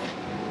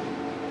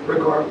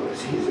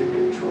 Regardless, He's in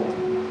control.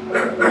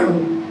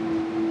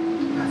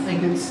 I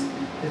think it's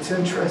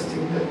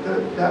interesting that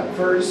that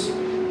verse,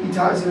 he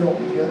ties it all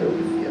together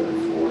with the other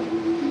four.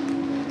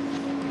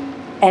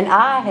 And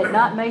I had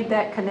not made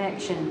that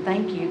connection,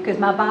 thank you, because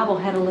my Bible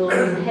had a little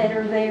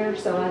header there,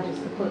 so I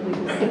just completely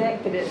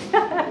disconnected it.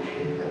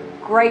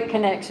 Great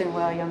connection,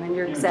 William, and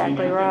you're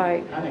exactly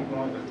right. I think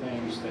one of the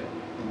things that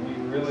when we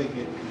really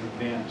get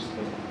convinced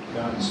that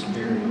God's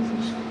Spirit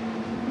is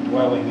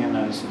dwelling in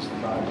us, as the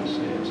Bible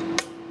says,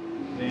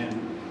 then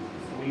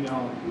we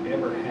don't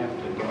ever have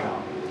to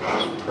doubt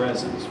His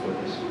presence with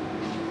us.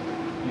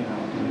 You know,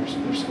 and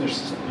there's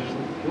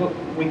look,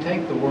 we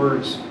take the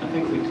words, I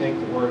think we take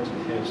the words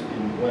of His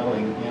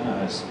indwelling in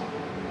us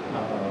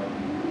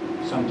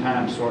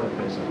sometimes sort of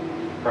as a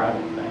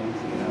private thing,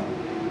 you know,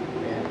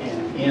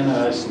 and in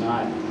us,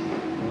 not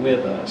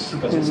with us,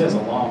 because it says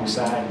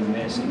alongside the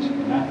message.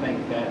 And I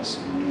think that's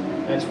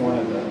one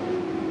of the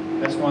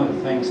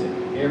things that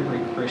every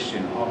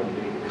Christian ought to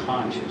be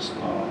conscious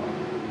of,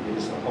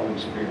 is the Holy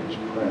Spirit's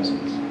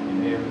presence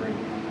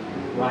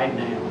right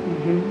now,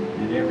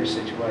 in every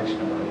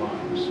situation of our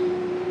lives.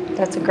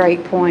 That's a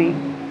great point.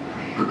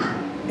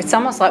 It's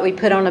almost like we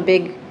put on a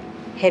big,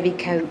 heavy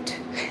coat.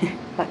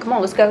 Like, come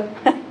on, let's go.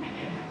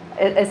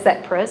 It's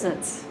that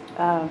presence.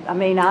 I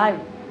mean,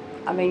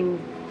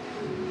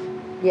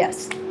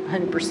 yes,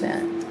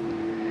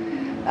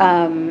 100%.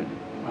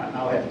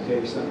 I'll have to tell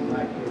you something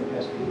like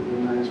that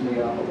reminds me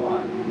of a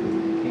lot.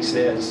 He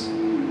says,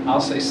 I'll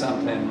say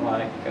something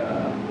like,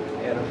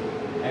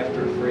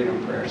 after a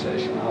freedom prayer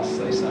session, I'll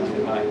say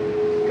something like,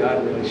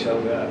 God really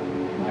showed up.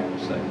 Mike will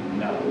say,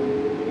 no,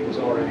 He was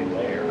already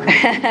there.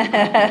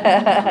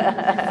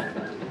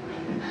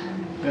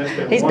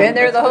 He's been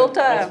there the whole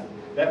time.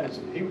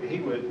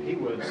 He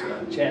was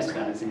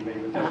chastising me,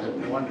 but that was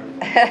wonderful.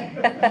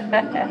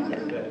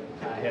 that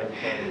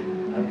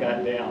I've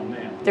got down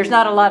now. There's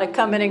not a lot of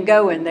coming and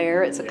going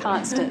there. It's a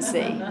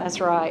constancy. That's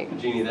right.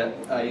 Jeannie, that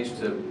I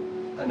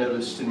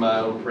noticed in my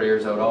own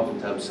prayers, I would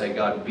oftentimes say,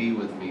 God, be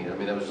with me. I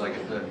mean, that was like,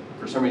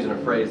 for some reason, a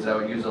phrase that I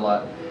would use a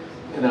lot.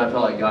 And then I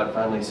felt like God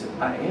finally said,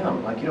 I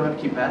am. Like, you don't have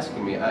to keep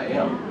asking me. I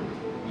am.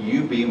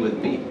 You be with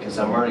me, because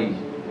I'm already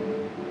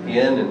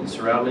in and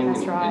surrounding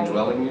and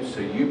dwelling you. So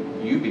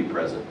you be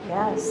present.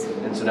 Yes.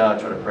 And so now I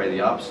try to pray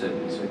the opposite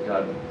and say,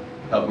 God,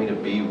 help me to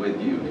be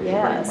with you. Because you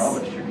already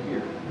promised you're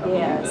here. I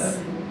believe that.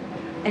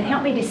 And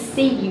help me to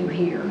see you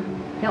here.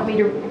 Help me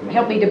to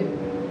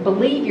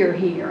believe you're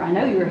here. I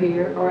know you're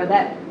here, or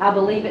that I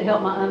believe it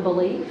helped my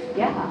unbelief.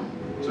 Yeah.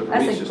 So for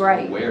That's me, it's a just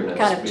great awareness,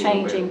 kind of being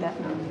changing aware. that.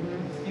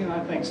 You know,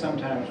 I think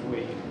sometimes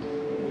we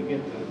get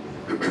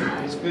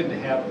it's good to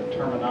have the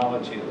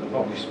terminology of the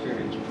Holy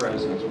Spirit's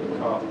presence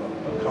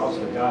because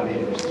the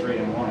Godhead is 3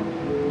 in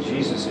 1.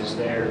 Jesus is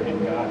there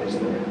and God is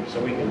there. So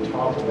we can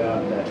talk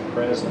about that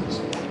presence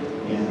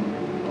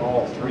in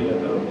all 3 of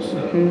those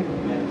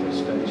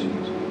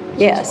manifestations.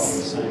 Yes.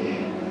 It's all the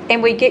same.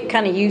 And we get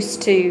kind of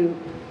used to,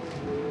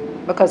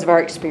 because of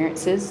our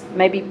experiences,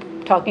 maybe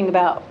talking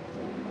about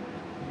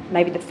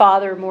maybe the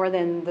Father more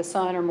than the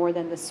Son or more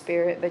than the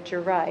Spirit, but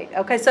you're right.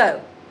 Okay, so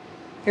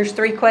here's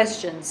 3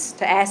 questions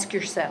to ask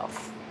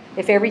yourself.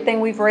 If everything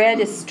we've read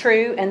is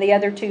true and the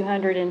other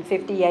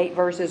 258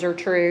 verses are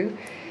true,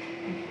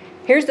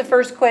 here's the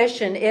first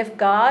question. If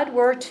God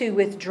were to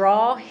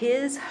withdraw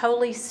His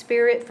Holy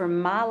Spirit from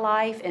my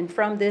life and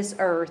from this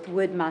earth,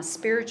 would my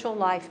spiritual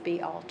life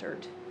be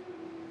altered?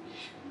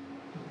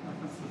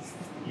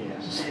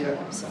 Yes.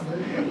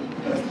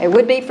 It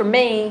would be for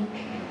me,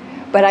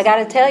 but I got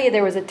to tell you,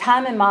 there was a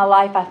time in my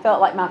life I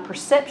felt like my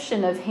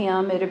perception of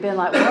Him, it had been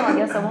like, well, I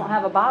guess I won't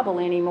have a Bible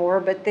anymore,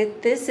 but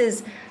this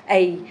is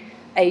a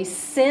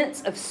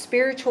sense of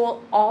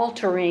spiritual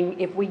altering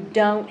if we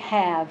don't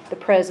have the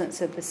presence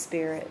of the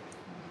Spirit.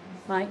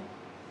 Mike?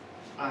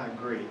 I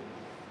agree.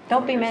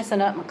 Don't be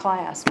messing up my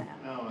class now.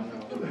 No, I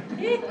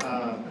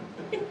know.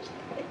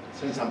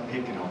 Since I'm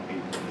picking on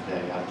people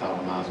today, I thought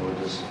I might as well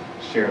just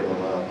share the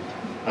love.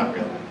 Not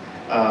really.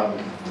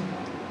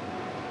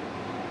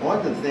 One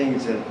of the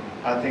things that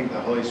I think the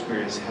Holy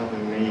Spirit is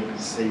helping me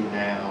see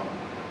now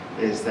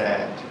is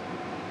that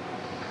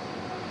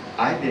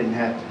I didn't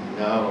have to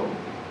know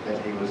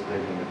that He was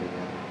living with me.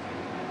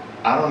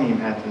 I don't even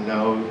have to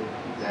know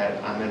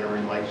that I'm in a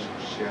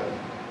relationship,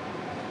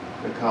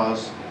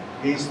 because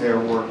He's there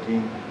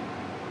working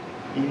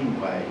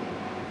anyway.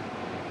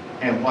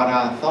 And what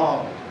I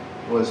thought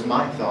was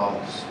my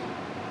thoughts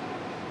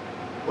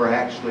were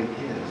actually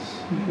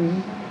His.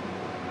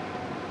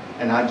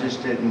 And I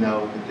just didn't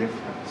know the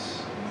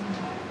difference.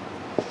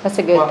 That's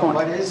a good point.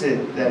 What is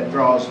it that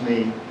draws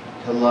me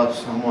to love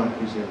someone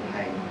who's in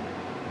pain?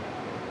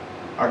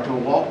 Or to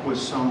walk with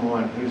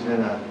someone who's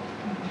in a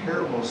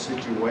terrible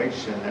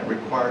situation that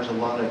requires a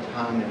lot of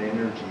time and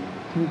energy?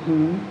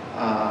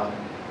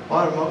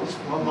 What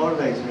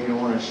motivates me to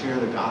want to share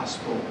the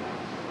gospel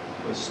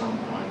with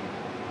someone?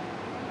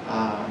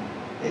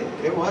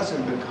 It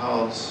wasn't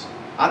because,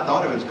 I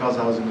thought it was because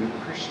I was a good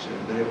Christian,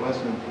 but it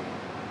wasn't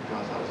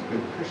because I was a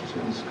good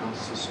Christian. It's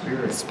because the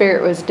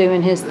Spirit was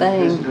doing His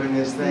thing. was doing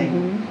His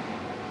thing.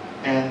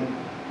 And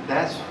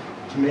that's,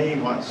 to me,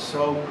 what's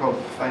so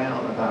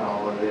profound about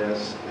all of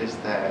this is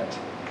that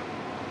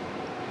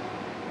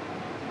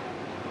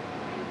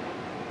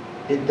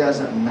it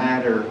doesn't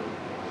matter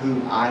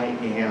who I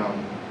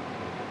am,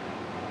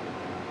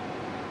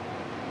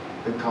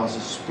 because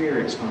the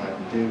Spirit's going to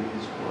do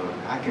His work.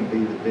 I can be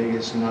the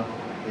biggest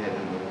knucklehead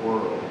in the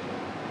world,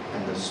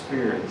 and the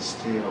Spirit's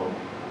still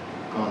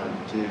going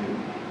to do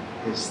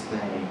His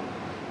thing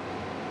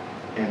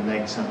and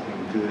make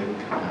something good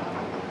come out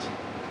of it.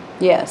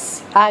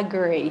 Yes, I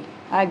agree.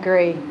 But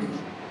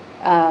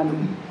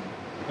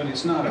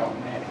it's not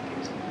automatic,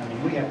 is it? I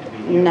mean, we have to be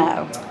yielded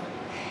No. to God.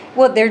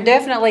 Well, there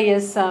definitely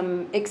is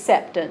some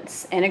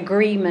acceptance and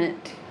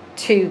agreement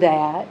to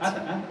that.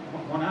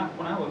 When I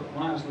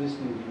was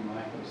listening to you,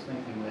 Mike, I was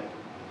thinking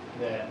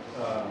that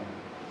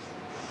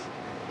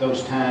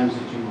those times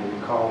that you were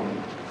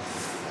recalling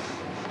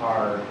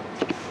are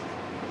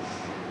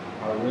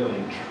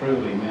really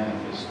truly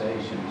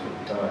manifestations of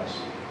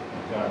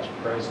God's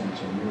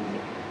presence and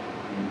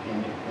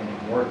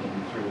it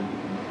working through,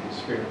 the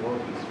Spirit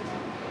working through.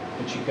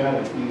 But you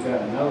gotta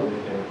know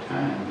that there are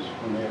times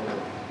whenever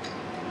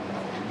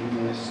you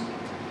miss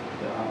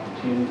the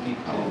opportunity to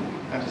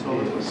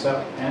absolutely. do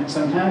so. And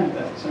sometimes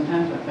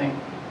I think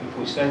if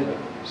we say the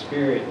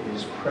Spirit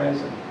is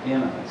present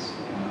in us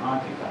and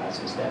occupies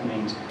us, that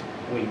means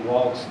we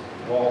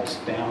waltz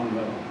down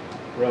the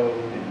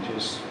road and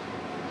just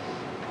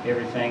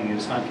everything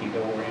is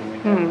hunky-dory,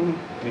 and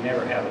we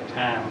never have a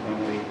time when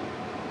we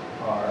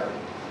are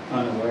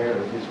unaware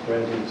of His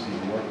presence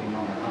and working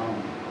on our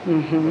own.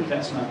 But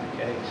that's not the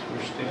case.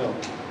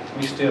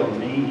 We still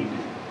need,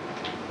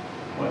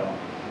 well,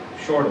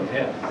 short of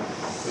heaven,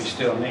 we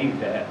still need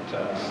that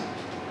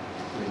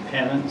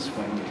repentance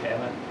when we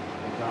haven't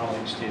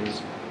acknowledged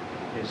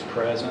His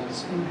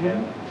presence and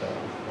haven't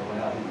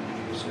allowed Him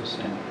to use us.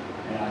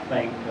 And I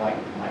think, like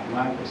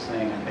Mike was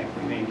saying, I think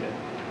we need to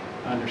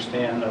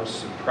understand those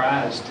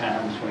surprise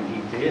times when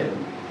He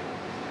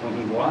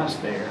was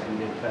there and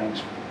did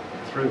things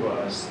through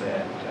us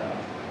that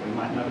we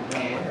might not have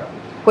been aware of.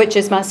 Which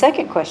is my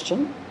second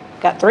question.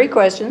 Got 3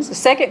 questions. The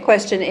second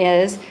question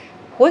is,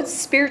 what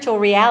spiritual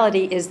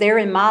reality is there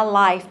in my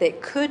life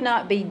that could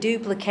not be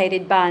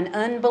duplicated by an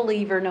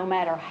unbeliever no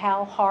matter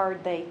how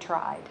hard they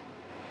tried?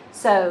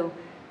 So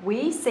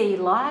we see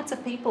lots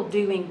of people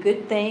doing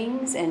good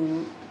things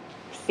and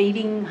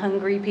feeding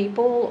hungry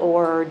people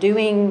or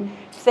doing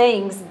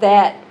things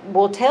that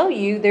will tell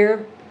you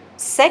they're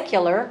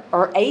secular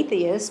or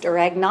atheist or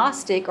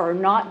agnostic or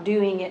not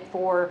doing it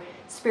for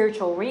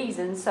spiritual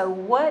reasons. So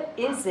what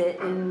is it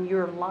in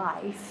your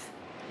life?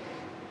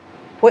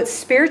 What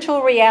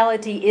spiritual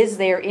reality is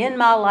there in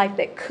my life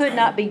that could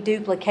not be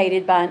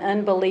duplicated by an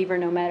unbeliever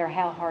no matter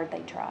how hard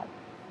they tried?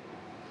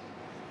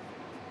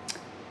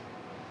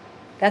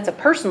 That's a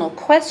personal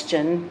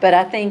question, but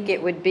I think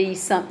it would be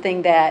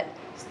something that,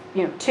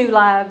 2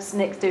 lives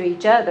next to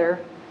each other,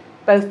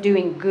 both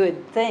doing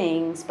good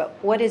things, but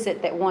what is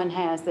it that one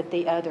has that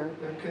the other?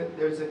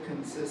 There's a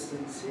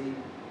consistency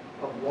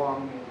of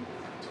longing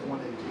to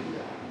want to do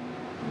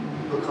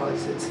that.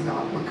 Because it's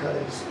not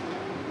because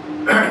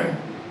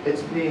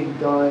it's being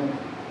done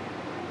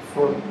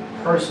for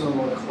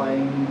personal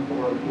acclaim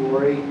or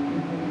glory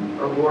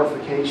or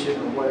glorification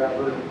or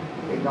whatever,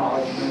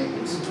 acknowledgement.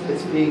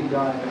 It's being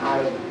done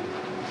out of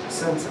a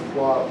sense of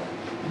love.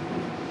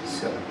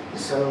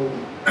 So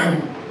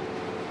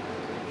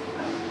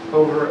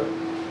over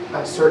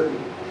a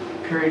certain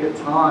period of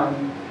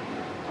time,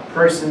 a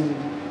person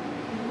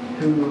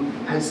who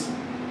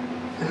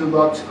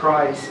loves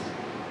Christ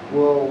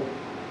will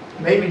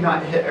maybe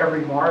not hit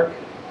every mark,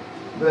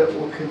 but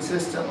will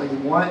consistently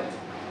want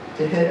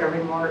to hit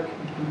every mark,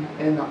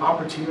 and the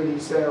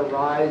opportunities that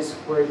arise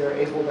where they're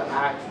able to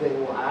act, they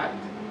will act.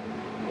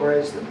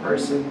 Whereas the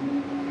person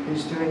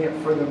who's doing it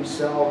for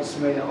themselves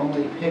may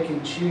only pick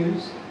and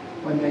choose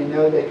when they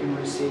know they can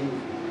receive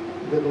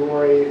the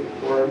glory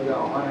or the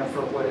honor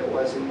for what it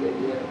was that they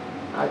did.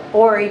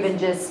 Or even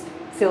just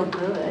feel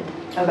good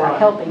about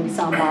helping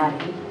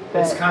somebody.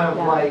 It's kind of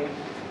like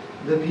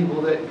the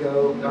people that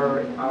go,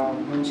 or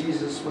when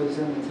Jesus was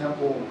in the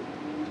temple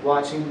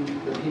watching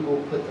the people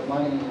put the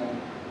money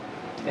in,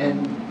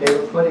 and they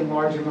were putting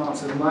large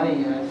amounts of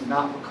money in,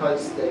 not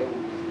because they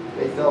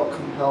felt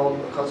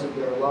compelled because of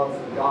their love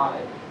for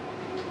God.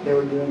 They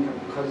were doing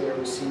it because they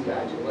received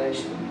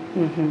adulation.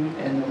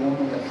 And the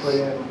woman that put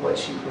in what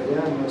she put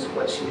in was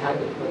what she had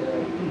to put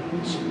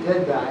in. She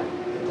did that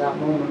at that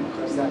moment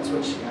because that's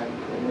what she had to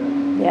put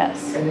in.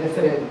 Yes. And if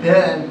it had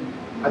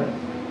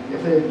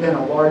been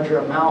a larger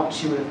amount,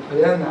 she would have put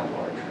in that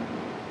larger amount.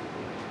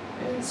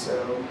 And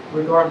so,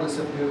 regardless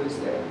of who is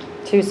there.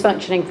 She was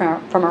functioning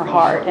from her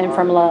heart and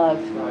from love.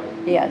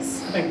 Right.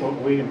 Yes. I think what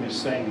William is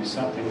saying is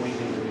something we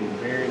need to be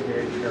very,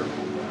 very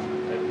careful about,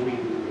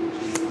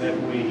 that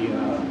we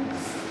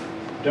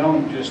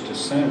don't just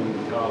assume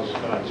because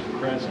God's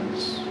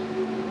presence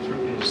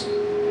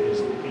is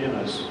in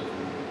us,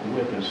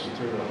 with us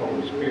through the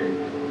Holy Spirit,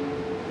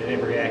 that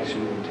every action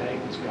we take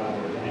is God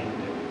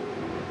ordained,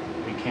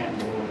 that we can't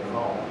do it at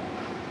all.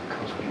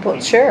 Because we Well,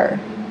 can't. sure.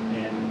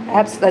 And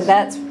Absolutely.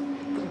 That's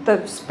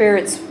the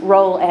Spirit's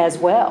role as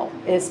well,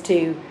 is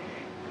to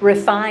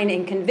refine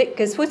and convict,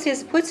 because what's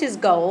his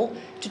goal?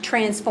 To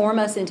transform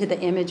us into the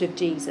image of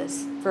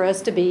Jesus, for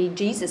us to be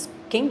Jesus'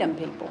 kingdom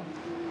people.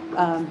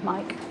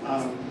 Mike?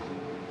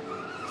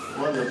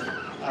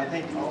 I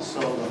think also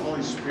the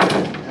Holy Spirit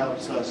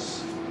helps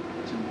us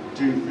to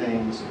do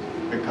things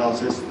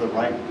because it's the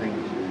right thing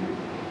to do,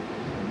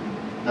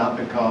 not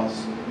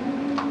because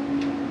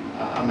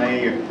I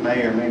may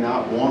or may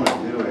not want to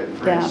do it.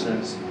 For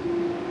instance,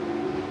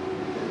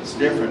 it's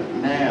different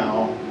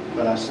now,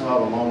 but I still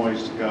have a long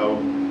ways to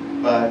go.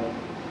 But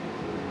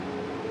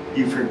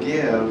you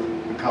forgive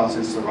because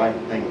it's the right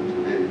thing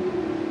to do.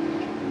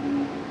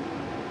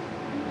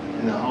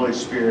 And the Holy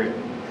Spirit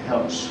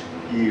helps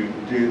you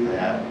do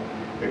that,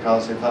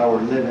 because if I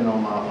were living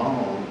on my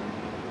own,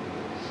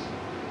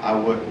 I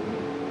wouldn't.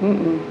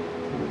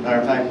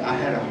 Matter of fact, I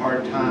had a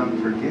hard time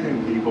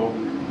forgiving people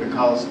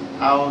because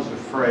I was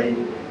afraid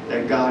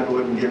that God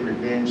wouldn't get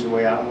revenge the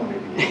way I wanted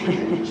to get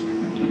revenge.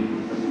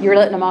 You were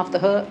letting them off the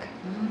hook?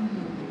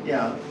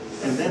 Yeah,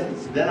 and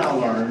then I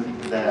learned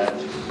that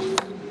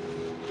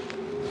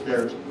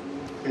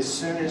as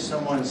soon as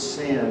someone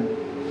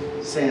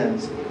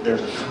sins,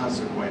 there's a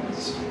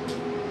consequence.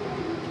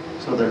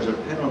 So there's a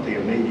penalty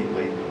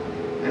immediately.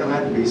 They don't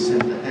have to be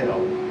sent to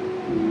hell.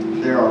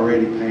 They're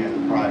already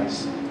paying the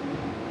price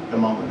the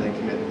moment they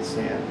commit the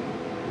sin.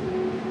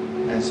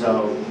 And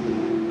so,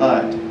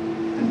 but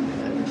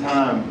at the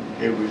time,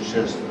 it was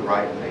just the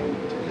right thing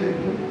to do.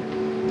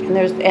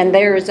 And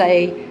there's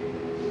a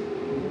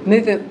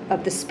movement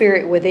of the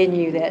Spirit within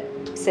you that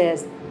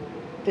says,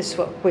 this is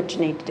what you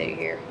need to do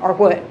here, or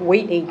what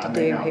we need to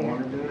do here. I may not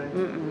want to do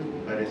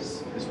it,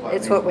 but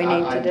it's what we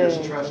need to do. I'm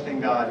just trusting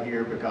God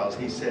here because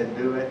He said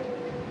do it.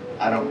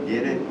 I don't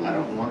get it. I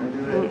don't want to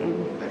do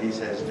it, but He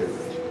says do it.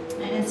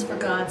 And it's for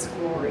God's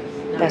glory.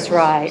 That's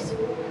right.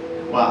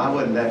 Well, I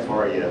wasn't that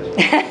far yet.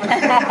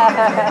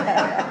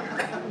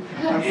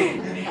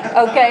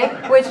 Okay,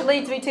 which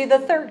leads me to the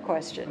third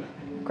question.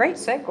 Great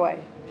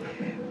segue.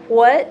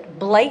 What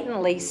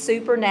blatantly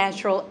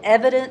supernatural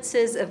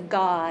evidences of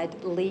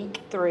God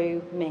leak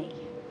through me?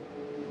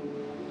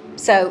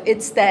 So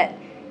it's that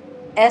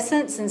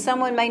essence, and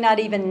someone may not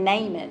even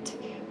name it,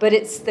 but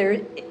it's there.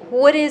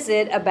 What is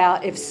it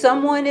about if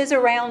someone is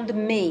around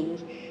me,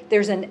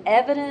 there's an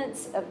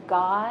evidence of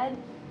God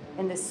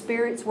and the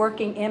Spirit's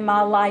working in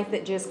my life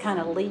that just kind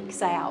of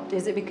leaks out?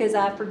 Is it because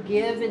I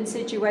forgive in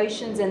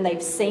situations and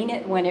they've seen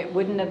it when it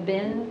wouldn't have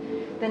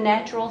been the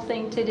natural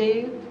thing to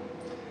do?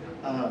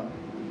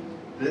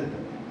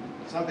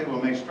 Some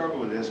people may struggle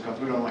with this because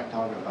we don't like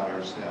talking about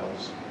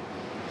ourselves,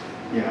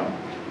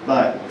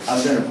 But I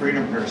was in a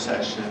freedom prayer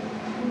session,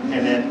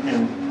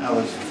 and I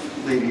was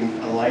leading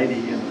a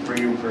lady in the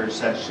freedom prayer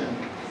session,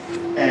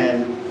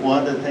 and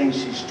one of the things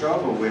she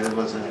struggled with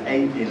was an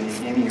 8 in the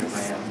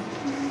Enneagram,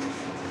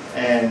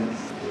 and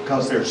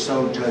because they're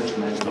so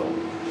judgmental,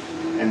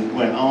 and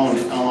went on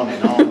and on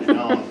and on and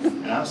on,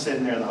 and I'm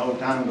sitting there the whole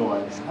time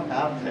going, how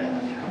about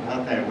that? How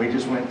about that? We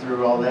just went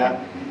through all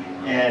that.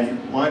 And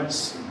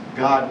once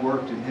God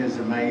worked in His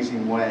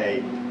amazing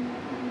way,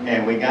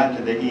 and we got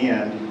to the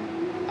end,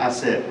 I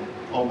said,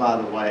 oh, by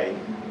the way,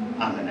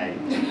 I'm an 8.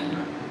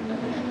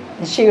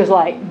 And she was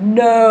like,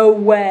 no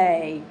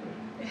way.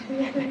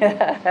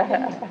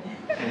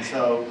 And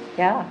so,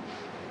 yeah,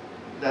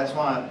 that's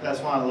why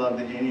I love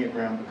the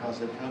Enneagram,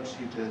 because it helps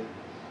you to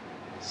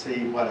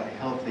see what a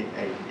healthy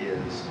 8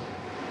 is.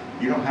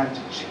 You don't have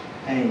to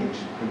change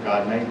who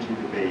God made you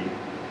to be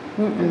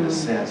in the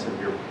sense of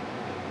your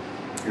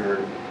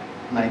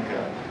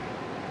makeup.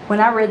 When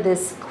I read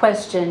this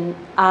question,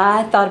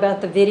 I thought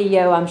about the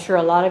video I'm sure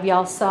a lot of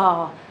y'all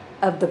saw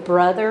of the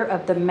brother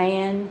of the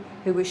man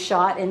who was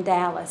shot in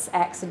Dallas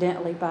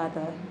accidentally by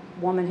the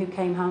woman who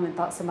came home and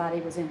thought somebody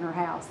was in her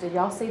house. Did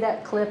y'all see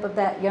that clip of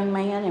that young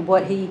man and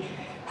what he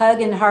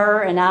hugging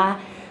her, and I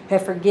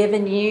have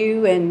forgiven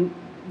you, and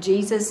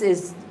Jesus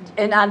is,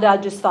 and I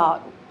just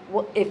thought,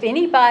 well, if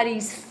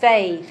anybody's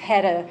faith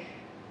had a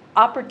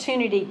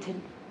opportunity to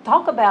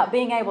talk about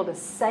being able to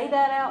say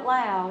that out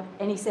loud,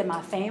 and he said,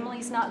 my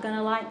family's not going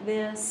to like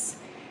this.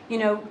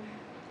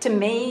 To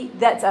me,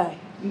 that's a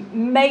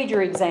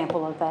major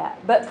example of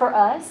that. But for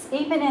us,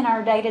 even in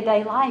our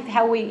day-to-day life,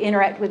 how we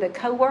interact with a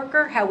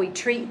coworker, how we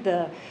treat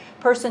the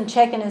person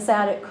checking us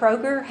out at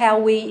Kroger, how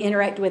we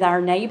interact with our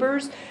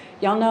neighbors.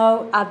 Y'all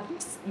know,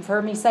 you've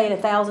heard me say it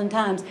 1,000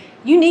 times,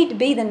 you need to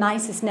be the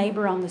nicest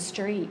neighbor on the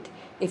street.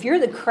 If you're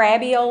the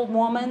crabby old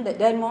woman that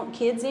doesn't want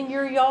kids in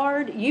your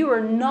yard, you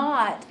are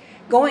not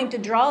going to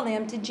draw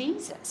them to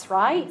Jesus,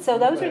 right? So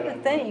those are the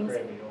things.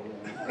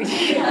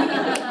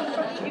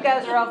 You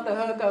guys are off the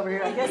hook over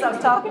here. I guess I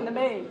was talking to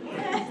me.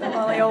 I'm the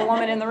only old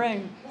woman in the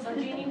room. So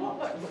Jeannie,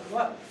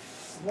 what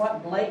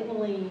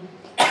blatantly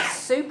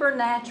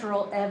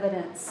supernatural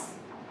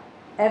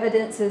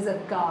evidences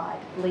of God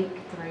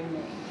leak through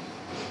me?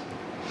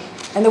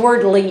 And the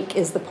word leak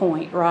is the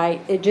point,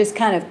 right? It just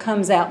kind of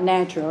comes out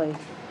naturally.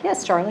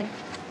 Yes, Charlie?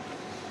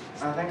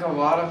 I think a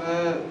lot of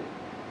it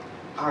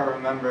I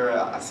remember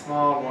a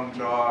small one.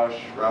 Josh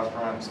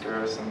referenced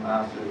Garrison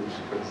Matthews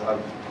because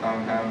I've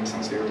known him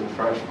since he was a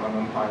freshman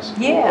in high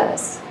school.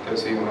 Yes.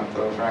 Because he went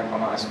to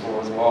Franklin High School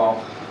as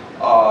well.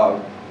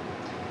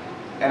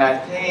 And I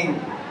think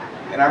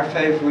in our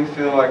faith we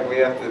feel like we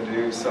have to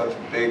do such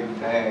big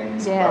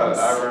things. Yes. But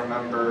I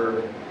remember,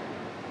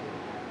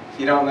 if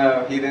you don't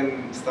know, he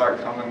didn't start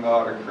coming to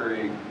Otter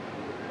Creek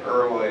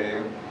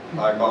early,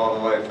 like all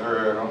the way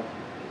through.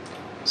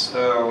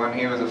 So when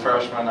he was a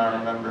freshman, I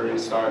remember he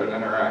started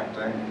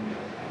interacting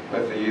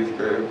with the youth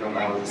group, and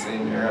I was a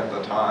senior at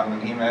the time,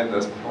 and he made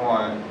this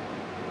point,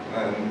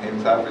 and he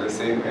was happy to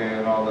see me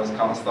and all this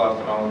kind of stuff,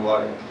 and I was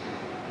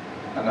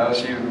like, I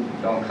noticed you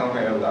don't come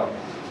here that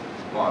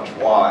much,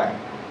 why?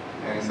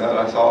 And he said,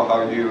 I saw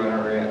how you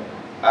interacted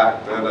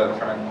at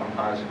Franklin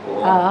High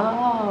School,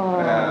 Oh.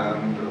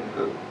 and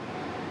it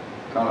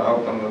kind of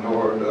opened the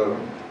door to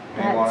me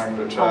That's wanting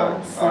to check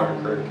awesome.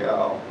 Otter Creek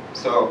out.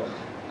 So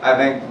I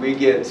think we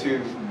get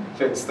too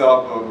fixed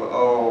up of,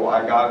 oh,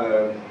 I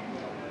gotta,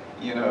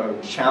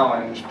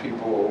 challenge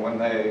people when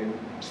they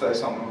say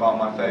something about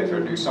my faith or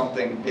do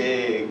something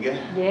big,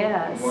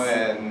 Yes.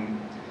 when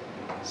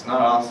it's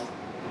not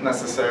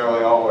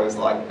necessarily always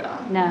like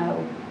that.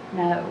 No.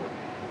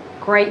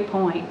 Great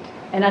point.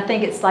 And I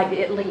think it's like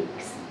it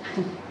leaks.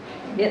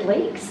 It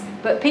leaks.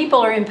 But people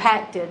are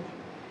impacted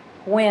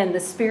when the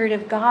Spirit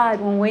of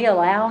God, when we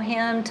allow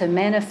Him to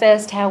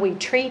manifest how we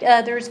treat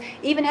others,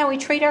 even how we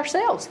treat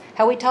ourselves,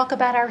 how we talk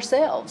about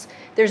ourselves.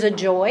 There's a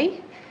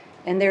joy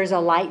and there's a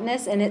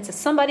lightness, and it's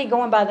somebody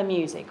going by the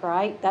music,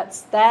 right?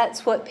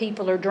 That's what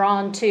people are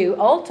drawn to,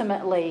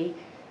 ultimately,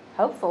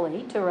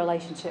 hopefully, to a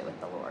relationship with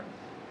the Lord.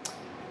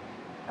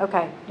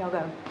 Okay, y'all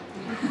go.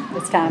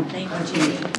 It's time. Thank you, Jeannie.